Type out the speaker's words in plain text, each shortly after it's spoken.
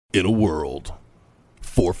In a world,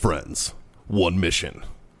 4 friends, 1 mission,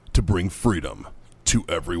 to bring freedom to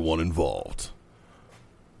everyone involved.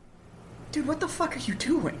 Dude, what the fuck are you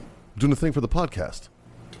doing? I'm doing a thing for the podcast.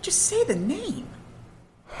 Just say the name.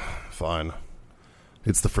 Fine.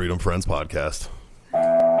 It's the Freedom Friends Podcast.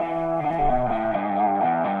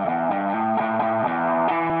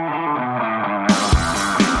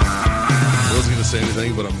 I wasn't going to say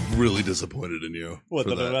anything, but I'm really disappointed in you. What,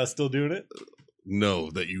 for that I'm not still doing it? No,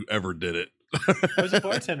 that you ever did it. I was a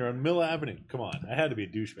bartender on Mill Avenue. Come on, I had to be a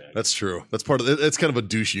douchebag. That's true. That's part of it. It's kind of a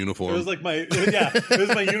douche uniform. It was like it was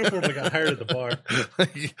my uniform. I got hired at the bar.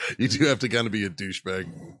 You do have to kind of be a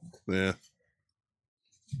douchebag. Yeah.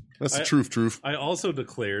 That's the truth. I also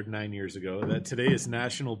declared 9 years ago that today is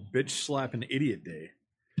National Bitch Slapping Idiot Day.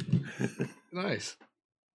 Nice.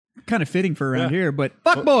 Kind of fitting for around here, but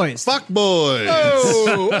fuck boys. Fuck boys.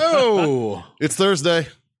 Oh. It's Thursday.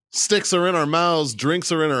 Sticks are in our mouths.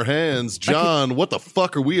 Drinks are in our hands. John, what the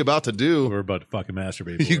fuck are we about to do? We're about to fucking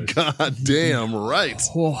masturbate, boys. You goddamn right.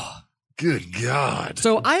 Oh. Good God.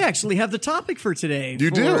 So I actually have the topic for today. You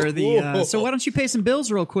for do? So why don't you pay some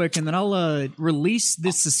bills real quick, and then I'll release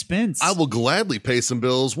this suspense. I will gladly pay some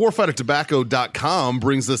bills. Warfightertobacco.com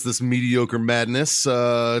brings us this mediocre madness.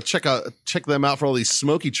 Check them out for all these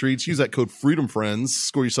smoky treats. Use that code FreedomFriends.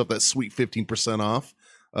 Score yourself that sweet 15% off.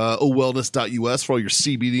 Owellness.us for all your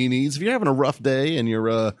CBD needs. If you're having a rough day and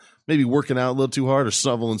you're maybe working out a little too hard or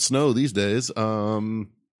shoveling snow these days,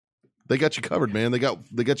 they got you covered, man. They got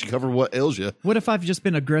you covered. What ails you? What if I've just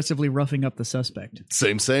been aggressively roughing up the suspect?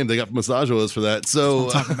 Same. They got massage oils for that. So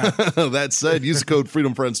that said, use the code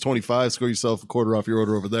FreedomFriends25. Score yourself a quarter off your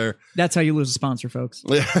order over there. That's how you lose a sponsor, folks.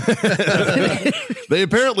 They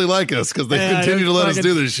apparently like us because they continue to let us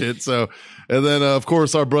do this shit. So, and then of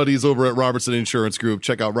course our buddies over at Robertson Insurance Group.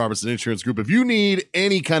 Check out Robertson Insurance Group if you need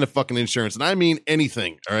any kind of fucking insurance, and I mean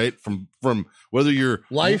anything. All right, from whether you're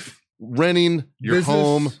renting your business.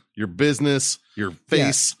 home, your business, your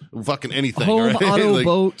face, fucking anything. Home, right? auto,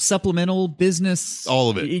 boat, supplemental, business, all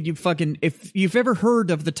of it. You fucking, if you've ever heard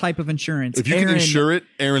of the type of insurance, If you can insure it,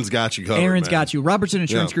 Aaron's got you covered. Aaron's man. got you.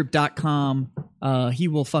 RobertsonInsuranceGroup.com. He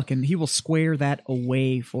will square that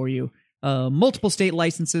away for you. Multiple state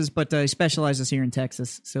licenses, but he specializes here in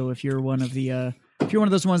Texas. So if you're one of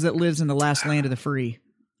those ones that lives in the last land of the free,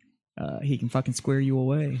 he can fucking square you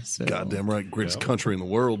away. So. Goddamn right. Greatest country in the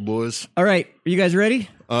world, boys. All right. Are you guys ready?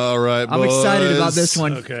 All right, I'm boys. excited about this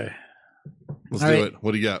one. Okay. Let's All do right. it.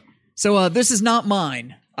 What do you got? So this is not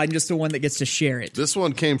mine. I'm just the one that gets to share it. This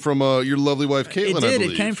one came from your lovely wife, Caitlin, It I did.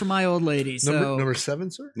 believe. It came from my old lady. So Number 7,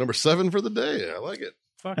 sir? Number 7 for the day. I like it.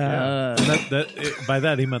 Fuck yeah. By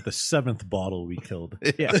that he meant the 7th bottle we killed.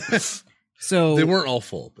 yeah. So They weren't all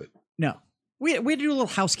full, but no, we had to do a little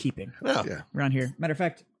housekeeping yeah. around here. Matter of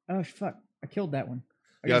fact, oh fuck, I killed that one.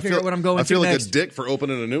 I Yeah, gotta figure out what I'm going I feel to like next. a dick for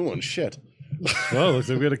opening a new one. Shit. Well, looks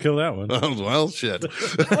like we got to kill that one. Well, shit.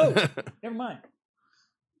 Oh, never mind.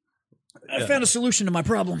 I found a solution to my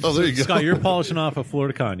problem. Oh, there you go. Scott, you're polishing off a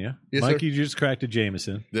Florida Cognac. Yes, Mike, sir. you just cracked a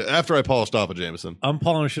Jameson. Yeah, after I polished off a Jameson. I'm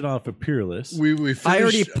polishing off a Peerless. We finished, I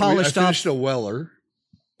already I polished finished off- a Weller.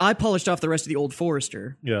 I polished off the rest of the Old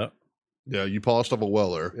Forester. Yeah. Yeah, you polished off a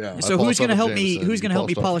Weller. Yeah. I So who's polished going to off a help me? Jameson. Who's going You to help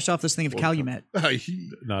me polished polish off this thing of Calumet?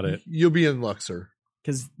 Not it. You'll be in luck, sir.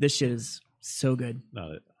 Because this shit is so good.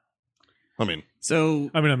 Not it. I mean, So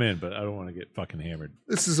I mean, I'm in, but I don't want to get fucking hammered.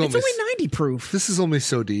 This is it's only only 90 proof. This is only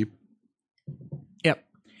so deep. Yep.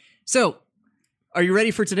 So, are you ready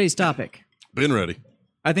for today's topic? been ready.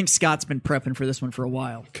 I think Scott's been prepping for this one for a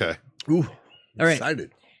while. Okay. Ooh, All right.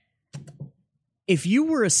 excited. If you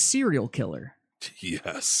were a serial killer,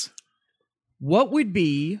 Yes. what would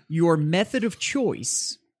be your method of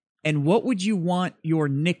choice, and what would you want your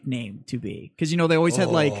nickname to be? Because they always had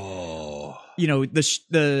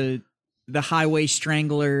the Highway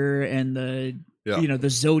Strangler and the the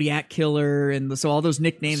Zodiac Killer and so all those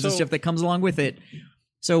nicknames and So- stuff that comes along with it.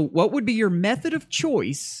 So, what would be your method of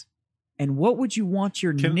choice, and what would you want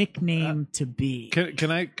your nickname to be?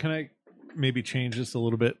 Can I maybe change this a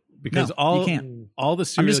little bit? Because No, you can't. all the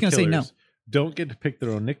serial just gonna say killers no. don't get to pick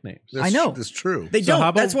their own nicknames. That's, I know. That's true. They So don't. how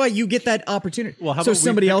about- That's why you get that opportunity. Well, how so about we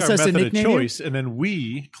somebody pick else our has to method of nickname you? choice, and then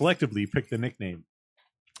we collectively pick the nickname.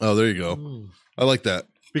 Oh, there you go. I like that.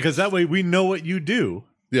 Because that way we know what you do.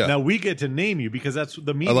 Yeah. Now we get to name you because that's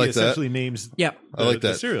the media like that. essentially names. Yep. I like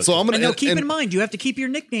that. serial So I'm And gonna now keep in mind, you have to keep your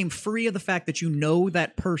nickname free of the fact that you know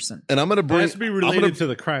that person. and I'm gonna It bring. has to be related to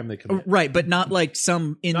the crime they commit. Right, but not like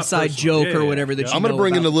some inside personal. joke Yeah, or yeah, whatever that yeah. you I'm going to know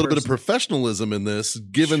bring in about a little the bit of person. professionalism in this,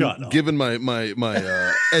 Shut up. given my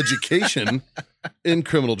education. in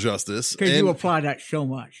criminal justice. Because And you apply that so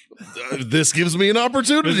much. this gives me an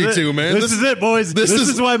opportunity to, man. This is it, boys. This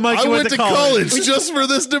is why Mikey I went to college. just for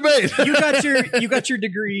this debate. You got your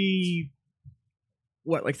degree.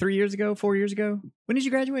 What, like 3 years ago, 4 years ago? When did you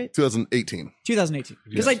graduate? 2018. 2018.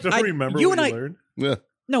 Because Still remember you what and you I, learned? Yeah.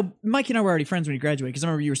 no, Mikey and I were already friends when you graduated. Because I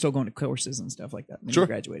remember you were still going to courses and stuff like that when Sure. you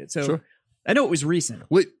graduated. So Sure. I know it was recent.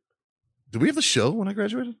 Wait, did we have the show when I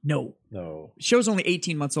graduated? No, No. show's only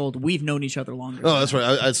 18 months old. We've known each other longer. Oh, that's right.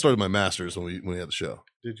 I started my master's when we had the show.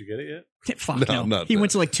 Did you get it yet? Fuck No, no. not He that.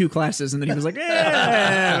 went to like 2 classes and then he was like,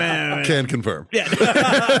 man. Can confirm. Yeah.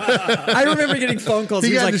 I remember getting phone calls.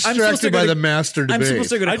 He He was got like, I'm supposed to distracted by go the to, master I'm debate. supposed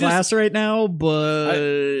to go to I just- class right now, but Are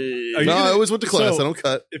you No, gonna- I always went to class. so- I don't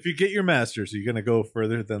cut. If you get your master's, are you going to go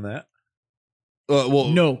further than that? Well,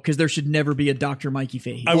 no, because there should never be a Dr. Mikey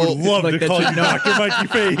Fahey. I would Well, love like to that call you should not- Dr. Mikey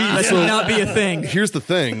Fahey. That should not be a thing. Here's the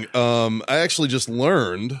thing. I actually just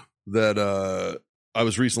learned that I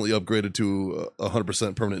was recently upgraded to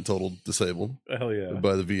 100% permanent total disabled Hell yeah.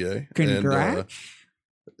 by the VA. Congrats.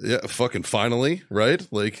 And, yeah, fucking finally, right?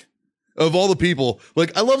 Like, of all the people,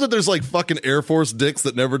 like, I love that there's like fucking Air Force dicks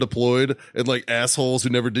that never deployed and like assholes who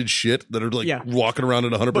never did shit that are like Yeah. walking around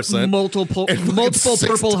at But 100%. multiple And fucking multiple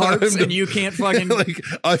 6 purple hearts, times. and you can't fucking. Like,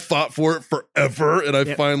 I fought for it forever and I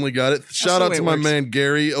Yep. finally got it. Shout the out way to it my works. man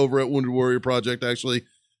Gary over at Wounded Warrior Project. Actually,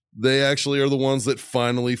 they actually are the ones that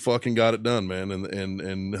finally fucking got it done, man,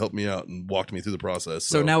 and helped me out and walked me through the process.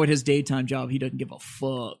 so now at his daytime job, he doesn't give a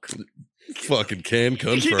fuck. fucking can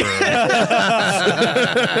confirm.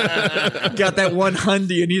 Got that one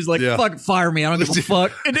Hyundai, and he's like, Yeah. "Fuck, fire me! I don't give a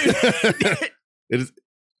fuck."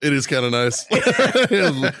 It is kind of nice.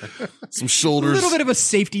 Some A shoulders. little bit of a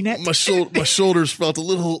safety net. My shoulders felt a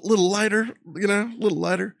little lighter, a little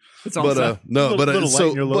lighter. It's all But set. no, but little light so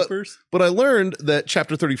in your but, loafers. but I learned that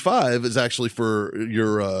Chapter 35 is actually for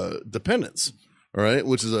your dependents. All right,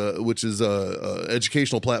 which is a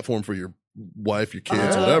educational platform for your wife, your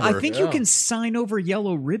kids, whatever. I think you can sign over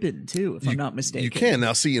yellow ribbon too, if I'm not mistaken. You can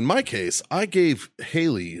now. See, in my case, I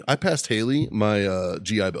passed Haley my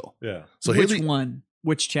GI Bill. Yeah. So Which Haley, one?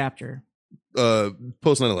 Which chapter?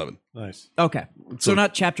 post 9/11. Nice. Okay, so So-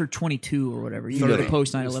 not chapter 22 or whatever. You No, go no. to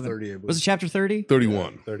post It's 9/11. 30, I believe. Was it chapter 30?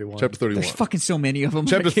 31. 31. Chapter 31. There's fucking so many of them.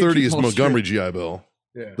 Chapter I can't 30 keep is them all Montgomery straight. GI Bill.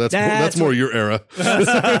 Yeah. That's more your era.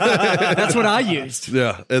 That's what I used.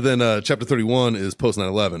 Yeah, and then chapter 31 is post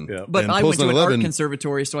 9/11. Yeah. But and I went to an art 9/11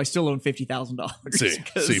 conservatory, so I still own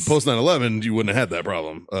 $50,000. See, post 9/11, you wouldn't have had that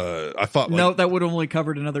problem. I fought No, that would have only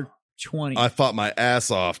covered another 20. I fought my ass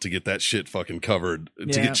off to get that shit fucking covered to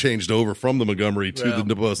Yeah. get changed over from the Montgomery to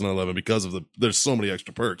the post 9/11 because of there's so many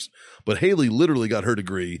extra perks. But Haley literally got her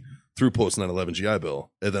degree through post 9/11 GI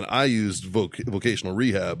Bill, and then I used vocational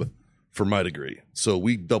rehab for my degree. So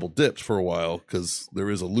we double dipped for a while because there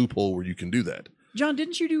is a loophole where you can do that. John,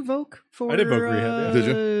 didn't you do Voc for? I did Voc rehab, yeah. Did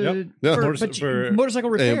you? Yep. Yeah. For, Motorcy- but for- motorcycle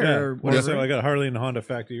repair Yeah. or Well, whatever. so I got Harley and Honda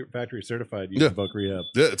factory certified. You Yeah. can book rehab.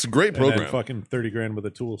 Yeah, it's a great And then program. fucking 30 grand with the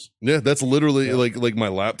tools. Yeah, that's literally Yeah. like my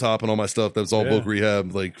laptop and all my stuff. That's all Yeah. Voc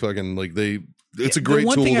rehab. Like fucking like they. It's a great The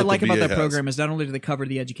one tool thing I that the like about VA that has. program is not only do they cover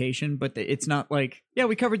the education, but it's not like, yeah,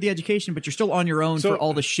 we covered the education, but you're still on your own So for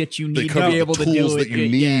all the shit you They need to cover be the able to tools do that it. you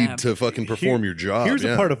need Yeah. to fucking perform your job. Here's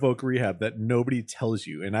yeah. a part of Voc rehab that nobody tells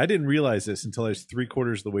you, and I didn't realize this until I was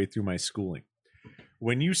 3/4 of the way through my schooling.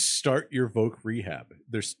 When you start your Voc rehab,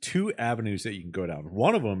 there's 2 avenues that you can go down.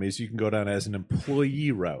 One of them is you can go down as an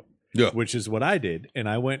employee route, Yeah. which is what I did, and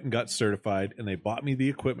I went and got certified, and they bought me the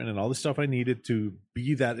equipment and all the stuff I needed to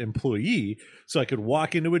be that employee, so I could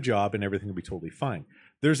walk into a job and everything would be totally fine.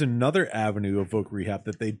 There's another avenue of Voc rehab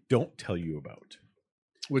that they don't tell you about,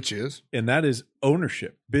 Which is? and that is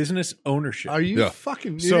ownership, business ownership. Are you Yeah.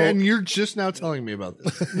 fucking? So- and you're just now telling me about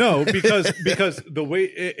this. No, because the way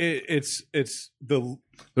it's the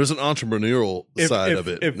There's an entrepreneurial side of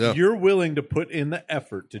it. If Yeah. you're willing to put in the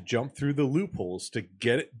effort to jump through the loopholes to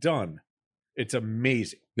get it done, it's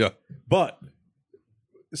amazing. Yeah. But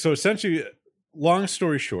so essentially, long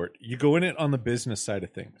story short, you go in it on the business side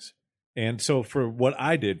of things. And so for what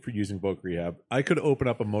I did for using Voc Rehab, I could open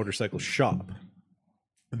up a motorcycle shop.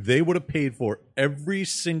 They would have paid for every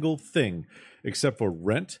single thing except for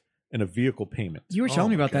rent and a vehicle payment. You were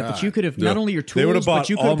telling me about that God. you could have Yeah. not only your They would tools, have bought but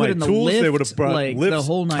you could all have put my in the tools. lift, They would have brought like lifts, the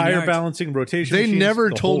whole 9 tire yards. balancing, rotation. They machines, never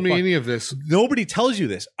the told whole me fuck- any of this. Nobody tells you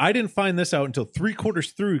this. I didn't find this out until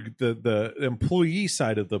 3/4 through the employee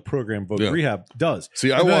side of the program. Voc Yeah. Rehab does.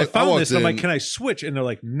 See, And then I found walked this. And I'm like, in- can I switch? And they're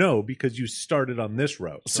like, no, because you started on this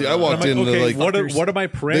route. See, I And walked I'm in okay, like what are my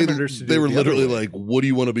they, parameters? to they do were it the other literally way? like, "What do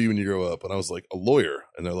you want to be when you grow up?" And I was like, "A lawyer."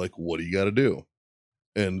 And they're like, "What do you got to do?"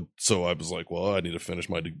 And so I was like, well, I need to finish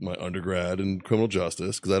my undergrad in criminal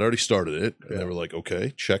justice because I'd already started it. And they were like,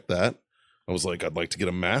 okay, check that. I was like, I'd like to get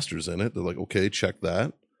a master's in it. They're like, okay, check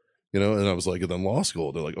that. And I was like, and then law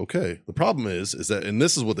school. They're like, okay. The problem is that, and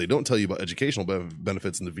this is what they don't tell you about educational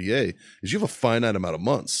benefits in the VA, is you have a finite amount of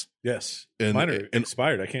months. Yes. And mine are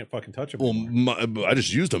expired. I can't fucking touch them. Well, I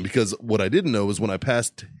just used them because what I didn't know is when I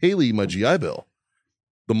passed Haley my GI Bill,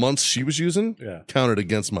 the months she was using counted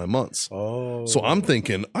against my months. Oh. So I'm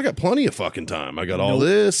thinking, I got plenty of fucking time. I got all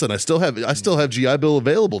this, and I still have GI Bill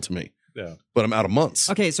available to me. Yeah. But I'm out of months.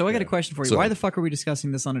 Okay, so I got a question for you. So- Why the fuck are we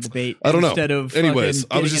discussing this on a debate I don't know. instead of Anyways,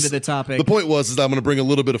 fucking getting into the topic? The point was that I'm going to bring a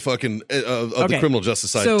little bit of fucking of the criminal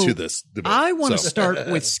justice side to this debate. I want to start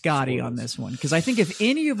with Scotty on this one because I think if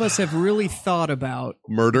any of us have really thought about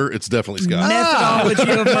murder, it's definitely Scott.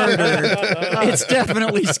 methodology of murder, it's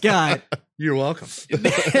definitely Scott. You're welcome.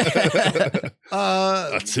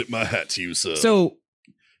 I tip my hat to you, sir. So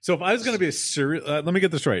if I was going to be a serial, let me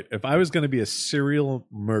get this right. If I was going to be a serial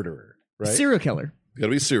murderer, right? serial killer, You got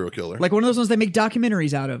to be a serial killer. like one of those ones they make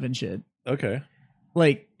documentaries out of and shit. Okay.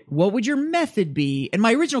 Like, what would your method be? And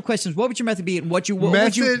my original question is, what would your method be, and what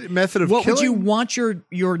method of what killing? would you want your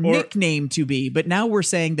nickname to be? But now we're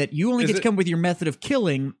saying that you only get to come with your method of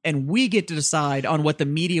killing, and we get to decide on what the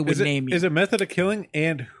media would name you. Is it method of killing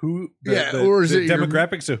and who? or is the it your-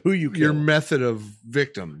 demographics of who you kill? Your method of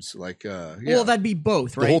victims, like Well, that'd be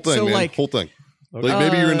both, right? the whole thing, so man. like, Whole thing. Like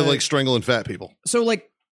maybe you're into like strangling fat people. so like,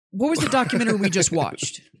 what was the documentary we just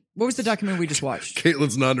watched? What was the documentary we just watched?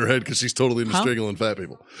 Caitlin's nodding her head because she's totally into Huh? strangling fat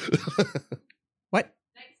people. What?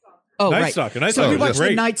 Oh, Night right. Stalker. Night So we Stalker was watched The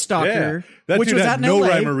great. Night Stalker, That which dude was had out in no LA,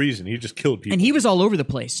 rhyme or reason. He just killed people. and he was all over the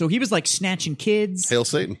place. So he was like snatching kids Hail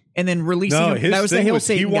Satan. and then releasing no, them. his That was the thing Hail was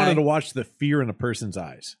Satan he wanted guy. to watch the fear in a person's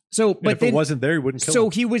eyes. So, And but if then it wasn't there, he wouldn't kill so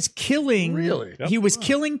him. he was killing. Really? He was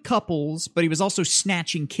killing couples, but he was also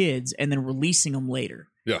snatching kids and then releasing them later.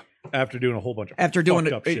 Yeah. After doing a whole bunch of After doing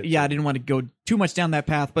fucked up it, shit. yeah, I didn't want to go too much down that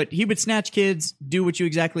path, but he would snatch kids, do what you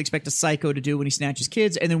exactly expect a psycho to do when he snatches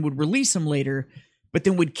kids, and then would release them later. But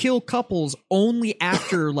then would kill couples only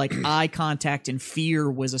after like eye contact and fear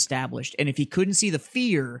was established. And if he couldn't see the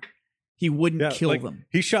fear, he wouldn't kill like, them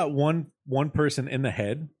He shot one person in the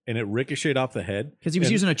head, and it ricocheted off the head because he was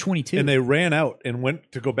and- using a 22 And they ran out and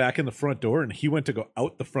went to go back in the front door, and he went to go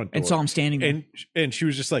out the front door and saw him standing there. And she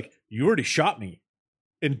was just like, "You already shot me,"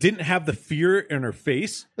 and didn't have the fear in her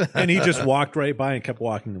face, and he just walked right by and kept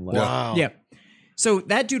walking and left. wow. Yeah. So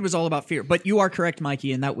that dude was all about fear. But you are correct,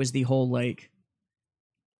 Mikey, and that was the whole like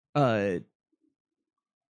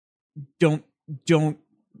don't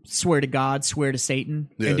swear to God, swear to Satan.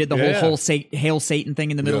 Yeah. And did the Yeah. whole Hail Satan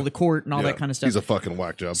thing in the middle Yeah. of the court and all Yeah. that kind of stuff. He's a fucking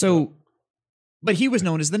whack job. So but he was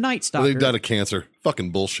known as the Night Well, he Stalker died of cancer. Fucking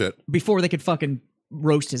bullshit. before they could fucking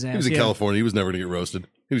roast his ass. He was in yeah. California. He was never going to get roasted.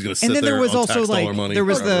 He was going to sit And then there there was on also tax like dollar money. there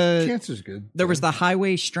was the Cancer's good. there was the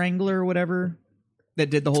Highway Strangler or whatever that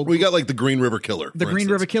did the whole We got like the Green River Killer. The for Green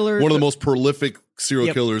instance. River Killer. One of the most prolific serial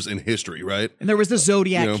Yep. killers in history, right? and there was the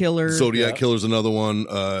Zodiac You know, Killer Zodiac Killer's another one.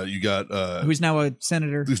 You got who's now a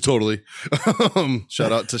senator. who's totally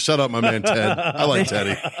shout out my man Ted. I like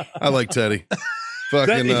Teddy. I like Teddy.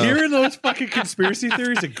 Fucking Hearing those fucking conspiracy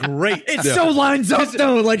theories are great. It so lines up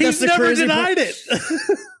though. Like He's that's the never crazy denied part.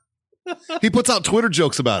 it. he puts out Twitter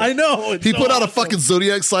jokes about it. I know. It's He so put out a awesome. fucking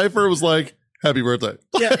Zodiac cipher. Was like, "Happy birthday."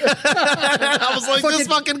 Yeah. I was like, this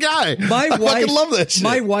fucking guy. My I wife fucking love that shit.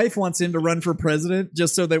 My wife wants him to run for president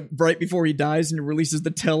just so that right before he dies and he releases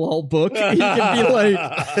the tell-all book, he can be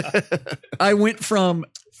like, I went from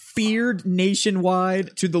feared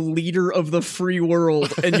nationwide to the leader of the free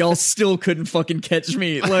world, and y'all still couldn't fucking catch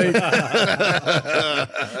me. Like,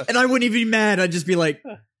 and I wouldn't even be mad. I'd just be like,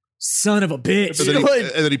 son of a bitch.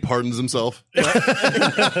 and then he pardons himself.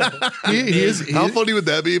 He is. How funny would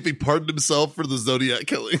that be if he pardoned himself for the Zodiac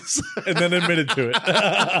killings? and then admitted to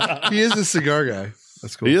it. He is a cigar guy.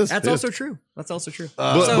 That's cool. He is. That's he also is. true. That's also true.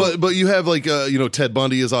 But you have like Ted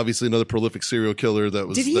Bundy is obviously another prolific serial killer that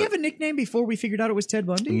was. Did he have a nickname before we figured out it was Ted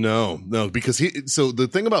Bundy? No, because so the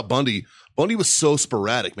thing about Bundy was so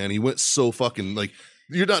sporadic, man. He went so fucking like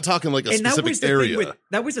you're not talking like a And specific the area. Thing with,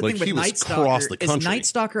 that was the Like, thing he with was Night across Stalker. the Is country. Night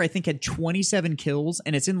Stalker, I think, had 27 kills,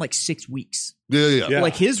 and it's in like 6 weeks. Yeah. Yeah.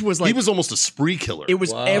 Like his was like He was almost a spree killer. it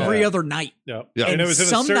was Wow. every Yeah. other night, Yeah. Yeah. And And it was in a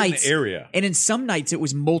some certain nights- area. and in some nights it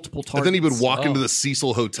was multiple targets. And then he would walk into the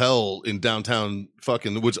Cecil Hotel in downtown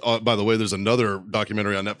fucking, which, by the way, there's another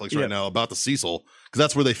documentary on Netflix right Yeah. now about the Cecil, because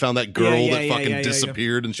that's where they found that girl Yeah, that fucking yeah.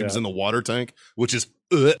 disappeared and she was Yeah. in the water tank, which is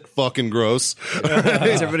fucking gross.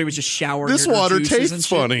 Because everybody was just showering. This in their water juices and tastes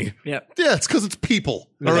shit. funny. Yep. Yeah, it's because it's people.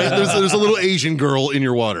 All right, there's a little Asian girl in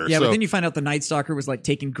your water. Yeah, so. but then you find out the Night Stalker was like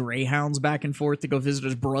taking greyhounds back and forth to go visit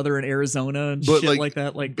his brother in Arizona and But, shit like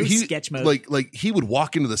that. Like it was sketch mode. Like he would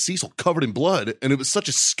walk into the Cecil covered in blood, and it was such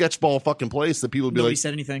a sketchball fucking place that people would be Nobody like,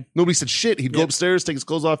 said anything. nobody said shit. He'd go Yep. upstairs, take his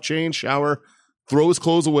clothes off, change, shower, throw his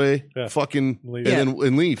clothes away, Yeah. fucking, Leave.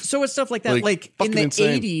 and leave. So it's stuff like that. Like, Like in fucking the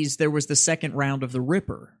insane. 80s, there was the second round of the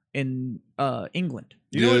Ripper in England.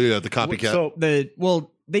 You know Yeah, what- the copycat. So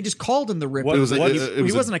They just called him the Ripper. What- It was a- but it he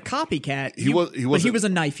was a- wasn't a copycat. he was- but he wasn't- was a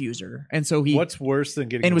knife user, and so he. what's worse than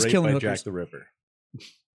getting and was raped killing by hookers. Jack the Ripper?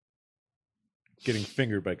 Getting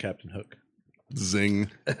fingered by Captain Hook. Zing,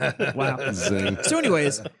 Wow. zing. So,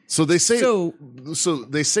 anyways, So they say. so So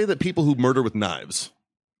they say that people who murder with knives,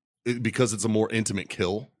 because it's a more intimate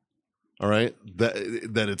kill, all right,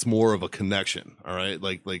 that it's more of a connection, all right,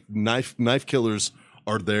 like knife killers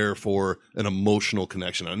are there for an emotional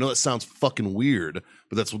connection. I know that sounds fucking weird,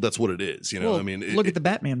 but that's what it is. You know, well, I mean, look at the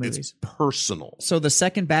Batman it's movies. personal. So the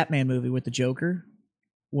second Batman movie with the Joker,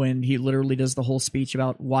 when he literally does the whole speech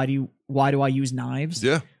about why do I use knives?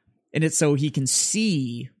 Yeah, And it's so he can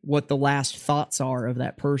see what the last thoughts are of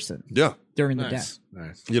that person yeah. during the death.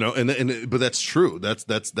 Nice. You know, but that's true. That's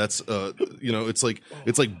you know, it's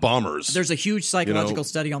like bombers. There's a huge psychological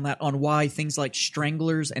study on that, on why things like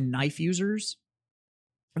stranglers and knife users,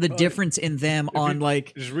 the difference in them If on you-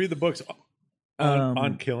 like Just read the books Um,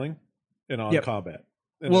 on killing and on yep. combat.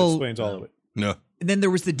 And Well- it explains all of it. yeah, and then there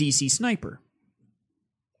was the DC sniper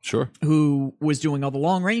sure. who was doing all the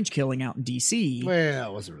long range killing out in DC. Well,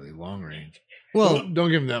 it wasn't really long range. Well, Don't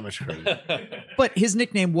give him that much credit. but his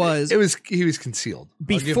nickname was He was concealed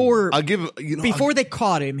before I'll give you know before they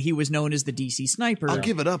caught him, he was known as the DC sniper. I'll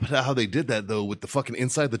give it up how they did that though with the fucking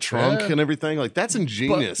inside the trunk Yeah. and everything. Like that's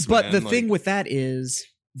ingenious. But man. the Like, thing with that is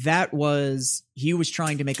that was he was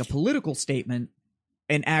trying to make a political statement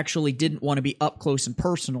and actually didn't want to be up close and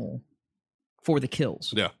personal for the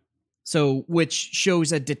kills. yeah, So, which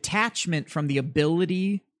shows a detachment from the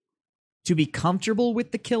ability to be comfortable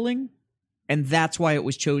with the killing, and that's why it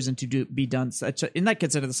was chosen to be done. And that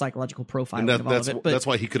gets into the psychological profiling and of all of it. But that's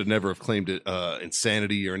why he could have never have claimed it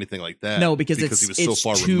insanity or anything like that. no, because he it's was so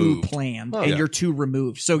far too removed. planned, Oh, and yeah. you're too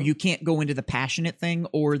removed. So you can't go into the passionate thing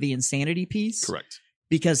or the insanity piece. Correct.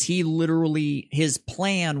 Because he literally, his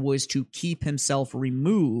plan was to keep himself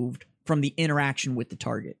removed from the interaction with the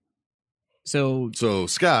target. So So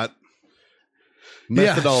Scott,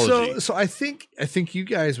 methodology. Yeah, so I think you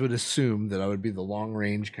guys would assume that I would be the long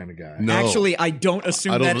range kind of guy. No. actually, I don't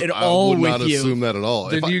assume I don't. that at I all would with not you. assume that at all.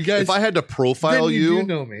 Then If, you guys- if I had to profile Then you, do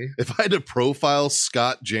know me. if I had to profile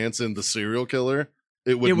Scott Jansen, the serial killer,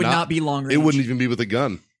 it would not be long range. It wouldn't even be with a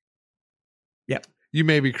gun. You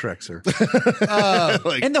may be correct, sir.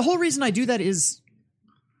 Like, And the whole reason I do that is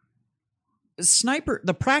sniper,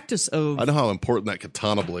 the practice of I know how important that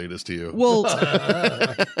katana blade is to you. well,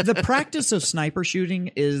 the practice of sniper shooting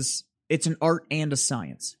is it's an art and a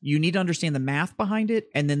science. You need to understand the math behind it,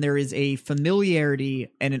 and then there is a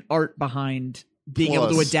familiarity and an art behind being able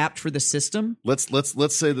to Plus- adapt for the system. Let's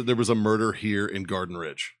say that there was a murder here in Garden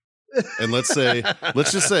Ridge. And let's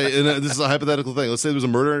just say, and this is a hypothetical thing. Let's say there's a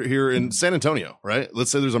murder here in San Antonio, right?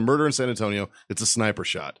 Let's say there's a murder in San Antonio. It's a sniper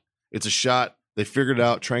shot. It's a shot. They figured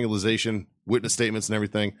out triangulation, witness statements, and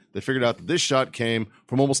everything. They figured out that this shot came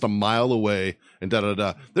from almost a mile away, and da da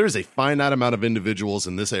da. There is a finite amount of individuals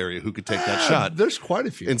in this area who could take that shot. There's quite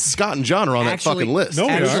a few. And Scott and John are on Actually- that fucking list. No,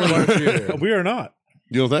 we Actually- are. We are not.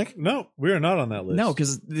 You don't think? No, we are not on that list. No,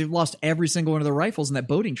 because they've lost every single one of their rifles in that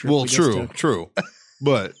boating trip. Well, we just true, took. true.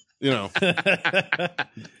 But, you know,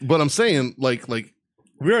 but I'm saying, like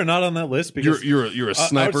we are not on that list because you're a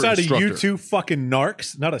sniper outside instructor. of you two fucking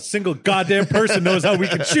narcs, not a single goddamn person knows how we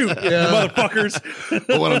can shoot, motherfuckers.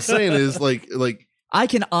 But what I'm saying is, like I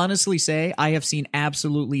can honestly say I have seen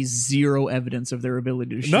absolutely zero evidence of their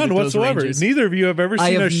ability to shoot. None at those whatsoever. ranges. Neither of you have ever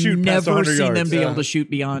I seen have us shoot past never 100 seen yards. them be able to shoot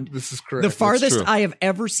beyond. This is correct. The farthest true. I have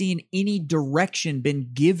ever seen any direction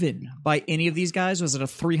been given by any of these guys was at a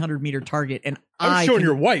 300-meter target, and I'm showing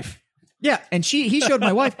your wife. yeah, and he showed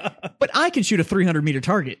my wife, but I can shoot a 300-meter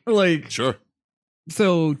target. Like sure,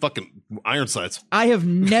 so, fucking iron sights. I have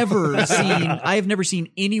never seen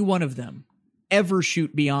any one of them ever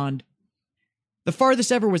shoot beyond. The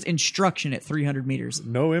farthest ever was instruction at 300 meters.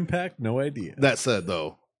 No impact, no idea. That said,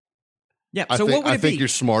 though, Yeah. I So think, what would I it think be? you're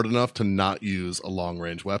smart enough to not use a long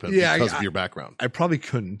range weapon Yeah, because of your background. I probably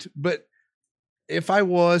couldn't, but if I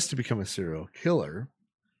was to become a serial killer,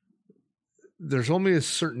 there's only a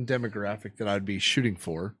certain demographic that I'd be shooting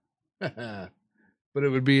for, but it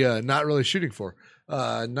would be not really shooting for,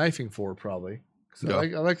 knifing for probably. 'Cause Yeah.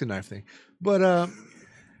 I like the knife thing. But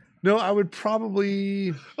no, I would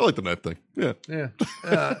probably I like the knife thing. Yeah.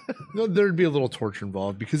 yeah. No, there'd be a little torture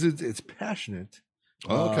involved because it's passionate.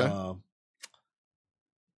 Oh, okay.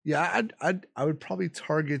 Yeah, I would probably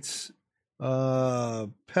target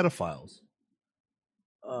pedophiles.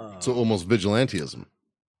 So almost vigilantism.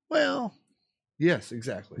 Well, yes,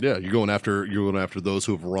 exactly. Yeah, you're going after those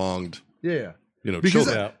who have wronged, Yeah.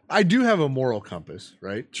 children. Yeah. I do have a moral compass,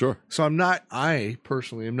 right? Sure. So I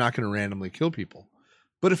personally am not going to randomly kill people.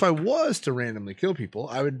 But if I was to randomly kill people,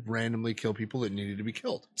 I would randomly kill people that needed to be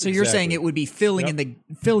killed. So you're saying Exactly. it would be filling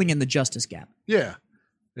in the justice gap. Yeah.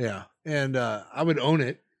 Yeah. And I would own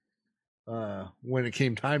it when it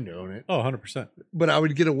came time to own it. Oh, 100%. But I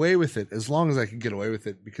would get away with it as long as I could get away with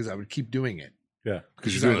it because I would keep doing it Yeah.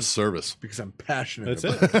 Because you're doing a service. because I'm passionate That's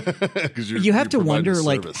about it. 'Cause You have to providing wonder, a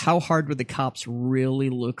like, service. how hard would the cops really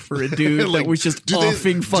look for a dude Like, that was just do they-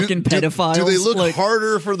 offing fucking do- pedophiles? Do they look like,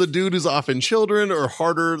 harder for the dude who's offing children or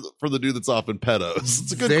harder for the dude that's offing pedos?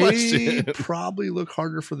 It's a good they question. probably look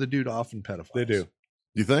harder for the dude off in pedophiles. They do.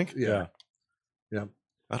 You think? Yeah.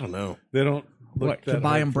 I don't know. They don't look what, to that buy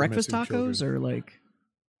hard them for breakfast missing tacos children. or like?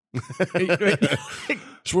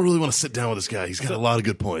 Just really want to sit down with this guy. He's got a lot of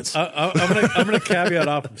good points. I'm gonna caveat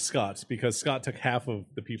off of Scott's because Scott took half of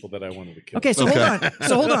the people that I wanted to kill. Okay, so Okay.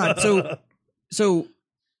 hold on. So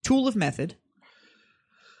tool of method.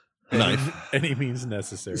 Knife. Any means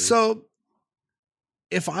necessary. So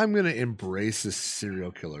if I'm going to embrace this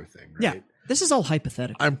serial killer thing, right? Yeah, this is all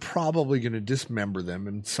hypothetical. I'm probably going to dismember them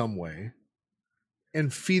in some way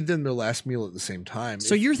and feed them their last meal at the same time.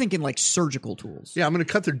 So you're thinking like surgical tools. Yeah, I'm going to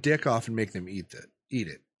cut their dick off and make them eat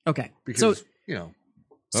it Okay. because, So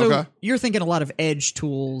Okay. you're thinking a lot of edge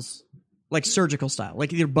tools, like surgical style,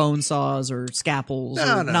 like either bone saws or scalpels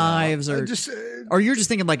or knives, or just or you're just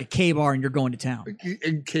thinking like a K-bar and you're going to town.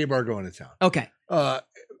 K-bar going to town. Okay. Uh,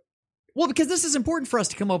 Well, because this is important for us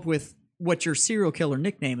to come up with what your serial killer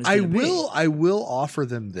nickname is. I gonna be. will offer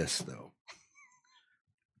them this though: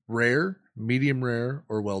 rare, medium rare,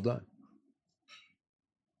 or well done.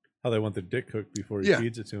 how they want their dick cooked before he Yeah.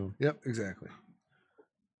 feeds it to him. Yep, exactly.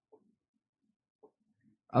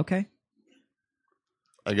 Okay.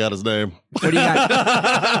 I got his name. What do you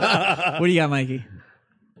got? What do you got, Mikey?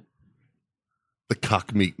 The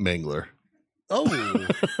cock meat mangler. Oh,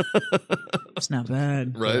 It's not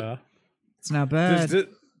bad. Right? Yeah. It's not bad.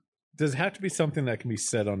 Does it have to be something that can be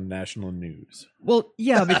said on national news? Well,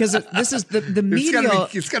 yeah, because this is the media.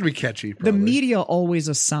 it's got to be catchy. The probably. media always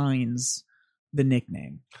assigns the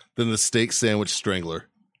nickname. Then the steak sandwich strangler.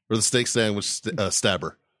 Or the steak sandwich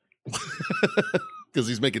stabber. Because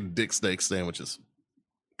he's making dick steak sandwiches.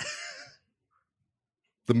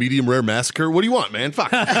 The medium rare massacre. What do you want, man? Fuck.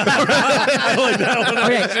 I like that one,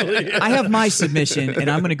 Okay, actually. I have my submission, and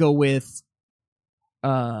I'm going to go with.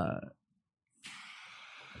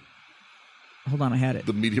 Hold on, I had it.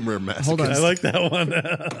 The medium rare massacre. Hold on. I like that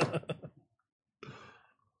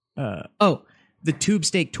one. The tube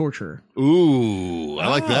steak torturer. Ooh, I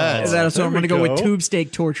like that. So there I'm going to we go with go. tube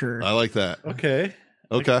steak torturer. I like that. Okay.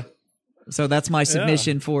 Okay. So that's my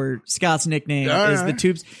submission for Scott's nickname All is the right.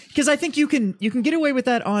 tubes, because I think you can get away with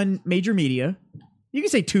that on major media. You can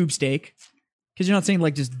say tube steak because you're not saying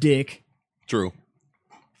like just dick. True.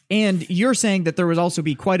 And you're saying that there would also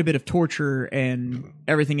be quite a bit of torture and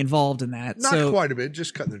everything involved in that. Not so quite a bit,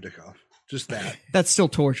 just cutting their dick off. Just that. that's still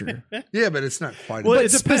torture. Yeah, but it's not quite. Well, a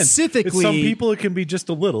it bit. depends. specifically- some people it can be just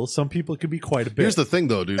a little. Some people it can be quite a bit. Here's the thing,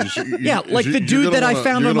 though, dude. is Yeah, like the dude that I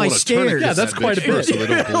found on my stairs. Yeah, that's quite a bit. So they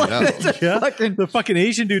don't pull it out. yeah, fucking- the fucking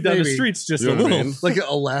Asian dude down the Maybe. street's just You a know what I little. mean? like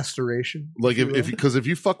a laceration. Like if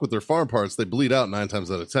you fuck with their farm parts, they bleed out 9 times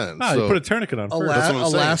out of 10. Ah, so you put a tourniquet on first. that's what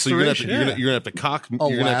I'm saying. So you're laceration. gonna have to cock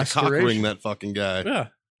laceration. ring that fucking guy, yeah,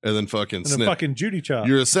 and then fucking and then snip. fucking Judy chop.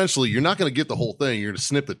 You're not gonna get the whole thing. You're gonna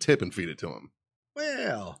snip the tip and feed it to him.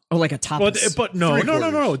 Well, Oh, like a top. But no.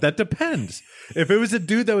 Three-quarters. That depends. If it was a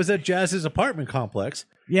dude that was at Jazz's apartment complex,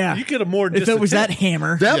 yeah. you get a more. If just it a was tip, that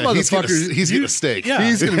hammer, that Yeah, he's getting motherfucker, he's getting a steak. yeah.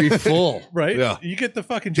 he's going to be full. right? Yeah. You get the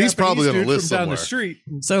fucking He's Japanese probably on a dude list from down the somewhere. street.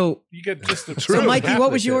 so You get just a so Mikey, half what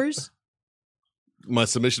the was tip. yours? My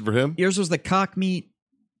submission for him, Yours was the cock meat.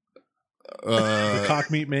 The cock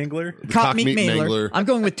meat mangler. Cock meat mangler. I'm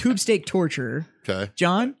going with tube steak torture. Okay,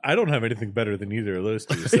 John, I don't have anything better than either of those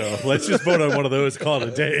two, so let's just vote on one of those. Call it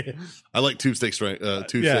a day. I like tube steak strength.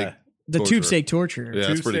 Tube Yeah. steak. the Torture. tube steak torture. Yeah,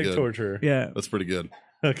 that's Two pretty steak good. torture. Yeah. That's pretty good.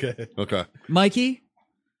 Okay. Okay. Mikey,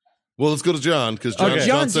 Well, let's go to John because John, Okay.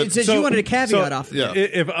 John said, said you wanted a caveat off. Of yeah.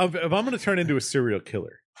 it. If I'm going to turn into a serial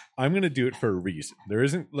killer, I'm going to do it for a reason. There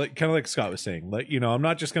isn't like kind of like Scott was saying, like I'm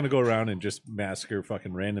not just going to go around and just massacre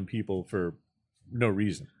fucking random people for no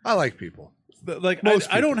reason. I like people. Like Most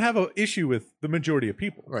I don't people. have an issue with the majority of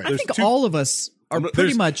people. Right. I think all of us are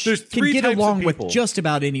pretty much there's can three get types of along with people. just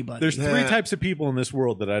about anybody. There's three Yeah. types of people in this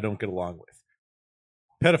world that I don't get along with: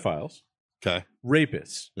 pedophiles, Okay.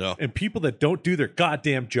 rapists, Yeah. and people that don't do their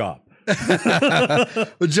goddamn job.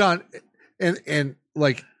 But John, and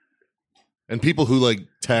like And people who like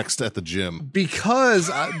text at the gym. because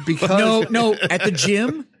no, at the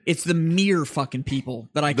gym, it's the mere fucking people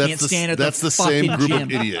that I can't stand at that's the the fucking same group gym.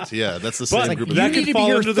 of idiots. Yeah, that's the But, same like, group You of that need could to be fall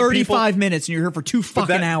here under the 35 minutes and you're here for 2 fucking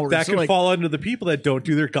that, hours. That So, can like, fall under the people that don't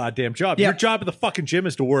do their goddamn job. Yeah. Your job at the fucking gym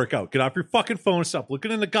is to work out. Get off your fucking phone, stop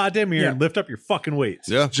looking in the goddamn mirror, Yeah. and lift up your fucking weights.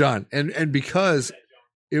 Yeah. John, and because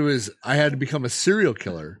I had to become a serial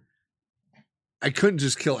killer, I couldn't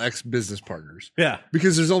just kill ex business partners Yeah.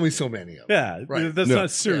 because there's only so many of them. Yeah, Right. that's No. not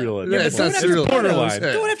serial. Yeah, anymore. it's not Going after serial. borderline.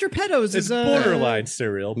 Yeah. going after pedos It's is borderline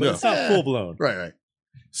serial, but Yeah. it's not full blown. Right.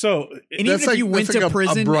 So And even That's if like- you went that's to like a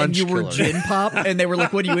prison and brunch you were killer. gin pop and they were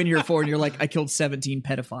like, "What are you in here for?" and you're like, "I killed 17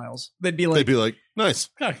 pedophiles," they'd be They'd like, be like, nice.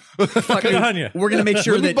 okay. "Fuck Good you. on you. We're gonna make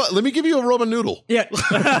sure that." Let me give you a Roman noodle. Yeah,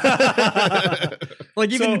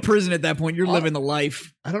 like even So- in prison at that point, you're living the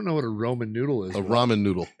life. I don't know what a Roman noodle is. A ramen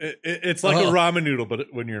noodle. It's like a ramen noodle, but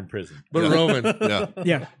when you're in prison. But Roman. Yeah.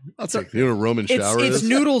 Yeah, I'll take You know what a Roman shower it's is?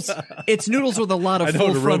 noodles. It's noodles with a lot I of know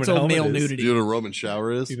what full a Roman frontal helmet male is. nudity. Do you know what a Roman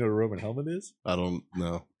shower is? You know what a Roman helmet is? I don't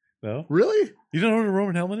know. No? Really? You don't know what a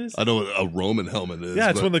Roman helmet is? I know what a Roman helmet is.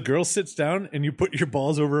 Yeah, it's but when the girl sits down and you put your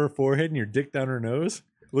balls over her forehead and your dick down her nose.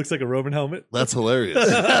 It looks like a Roman helmet. that's hilarious.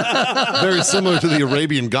 Very similar to the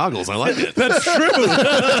Arabian goggles. I like it. That's true.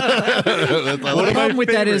 I The like it. problem with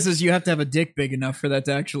that favorite. is you have to have a dick big enough for that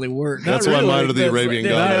to actually work. That's why mine are the That's- Arabian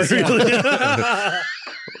yeah, goggles. Really.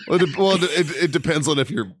 Well, it depends on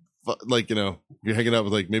if you're like, you're hanging out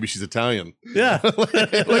with like maybe she's Italian. Yeah.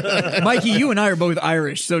 Mikey, you and I are both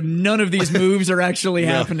Irish, so none of these moves are actually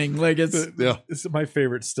No. happening. Like it's Yeah. My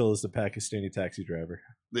favorite still is the Pakistani taxi driver.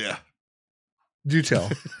 Yeah. Do tell.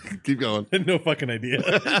 Keep going. I had no fucking idea.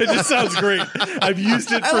 It just sounds great. I've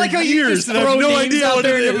used it I for like how you years just and I throw have no names idea out what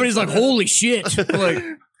there it and is. everybody's like, "Holy shit!" Like,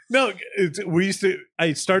 No,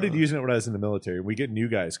 I started using it when I was in the military. We get new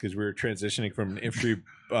guys because we were transitioning from an infantry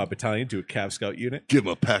battalion to a Cav Scout unit. Give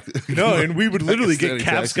him a pack. No, and we would literally get Pakistani Cav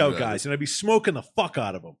taxi Scout driver. guys, and I'd be smoking the fuck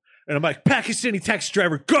out of them. And I'm like, Pakistani taxi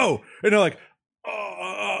driver, go! And they're like,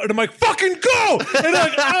 and I'm like, fucking go! And they're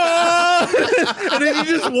like, and then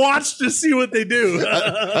you just watch to see what they do.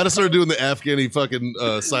 I just started doing the Afghani fucking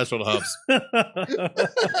side shuttle hops.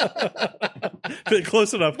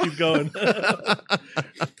 Close enough, keep going.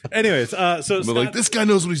 Anyways, so But Scott, like, this guy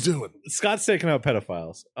knows what he's doing. Scott's taking out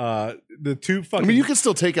pedophiles. The two I fucking mean, you can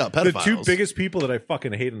still take out the pedophiles. two biggest people that I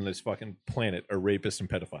fucking hate on this fucking planet are rapists and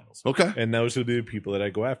pedophiles. Okay. And those are the people that I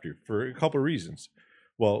go after for a couple of reasons.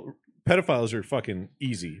 Well, pedophiles are fucking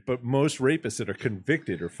easy, but most rapists that are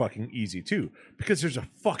convicted are fucking easy too because there's a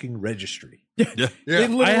fucking registry. they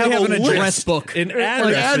literally I have have an a address list, book. an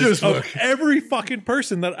address address of book. every fucking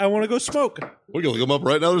person that I want to go smoke. We're going to look him up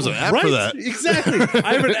right now. There's an app right? for that. Exactly.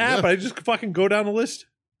 I have an app. I just fucking go down the list.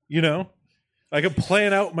 You know, I can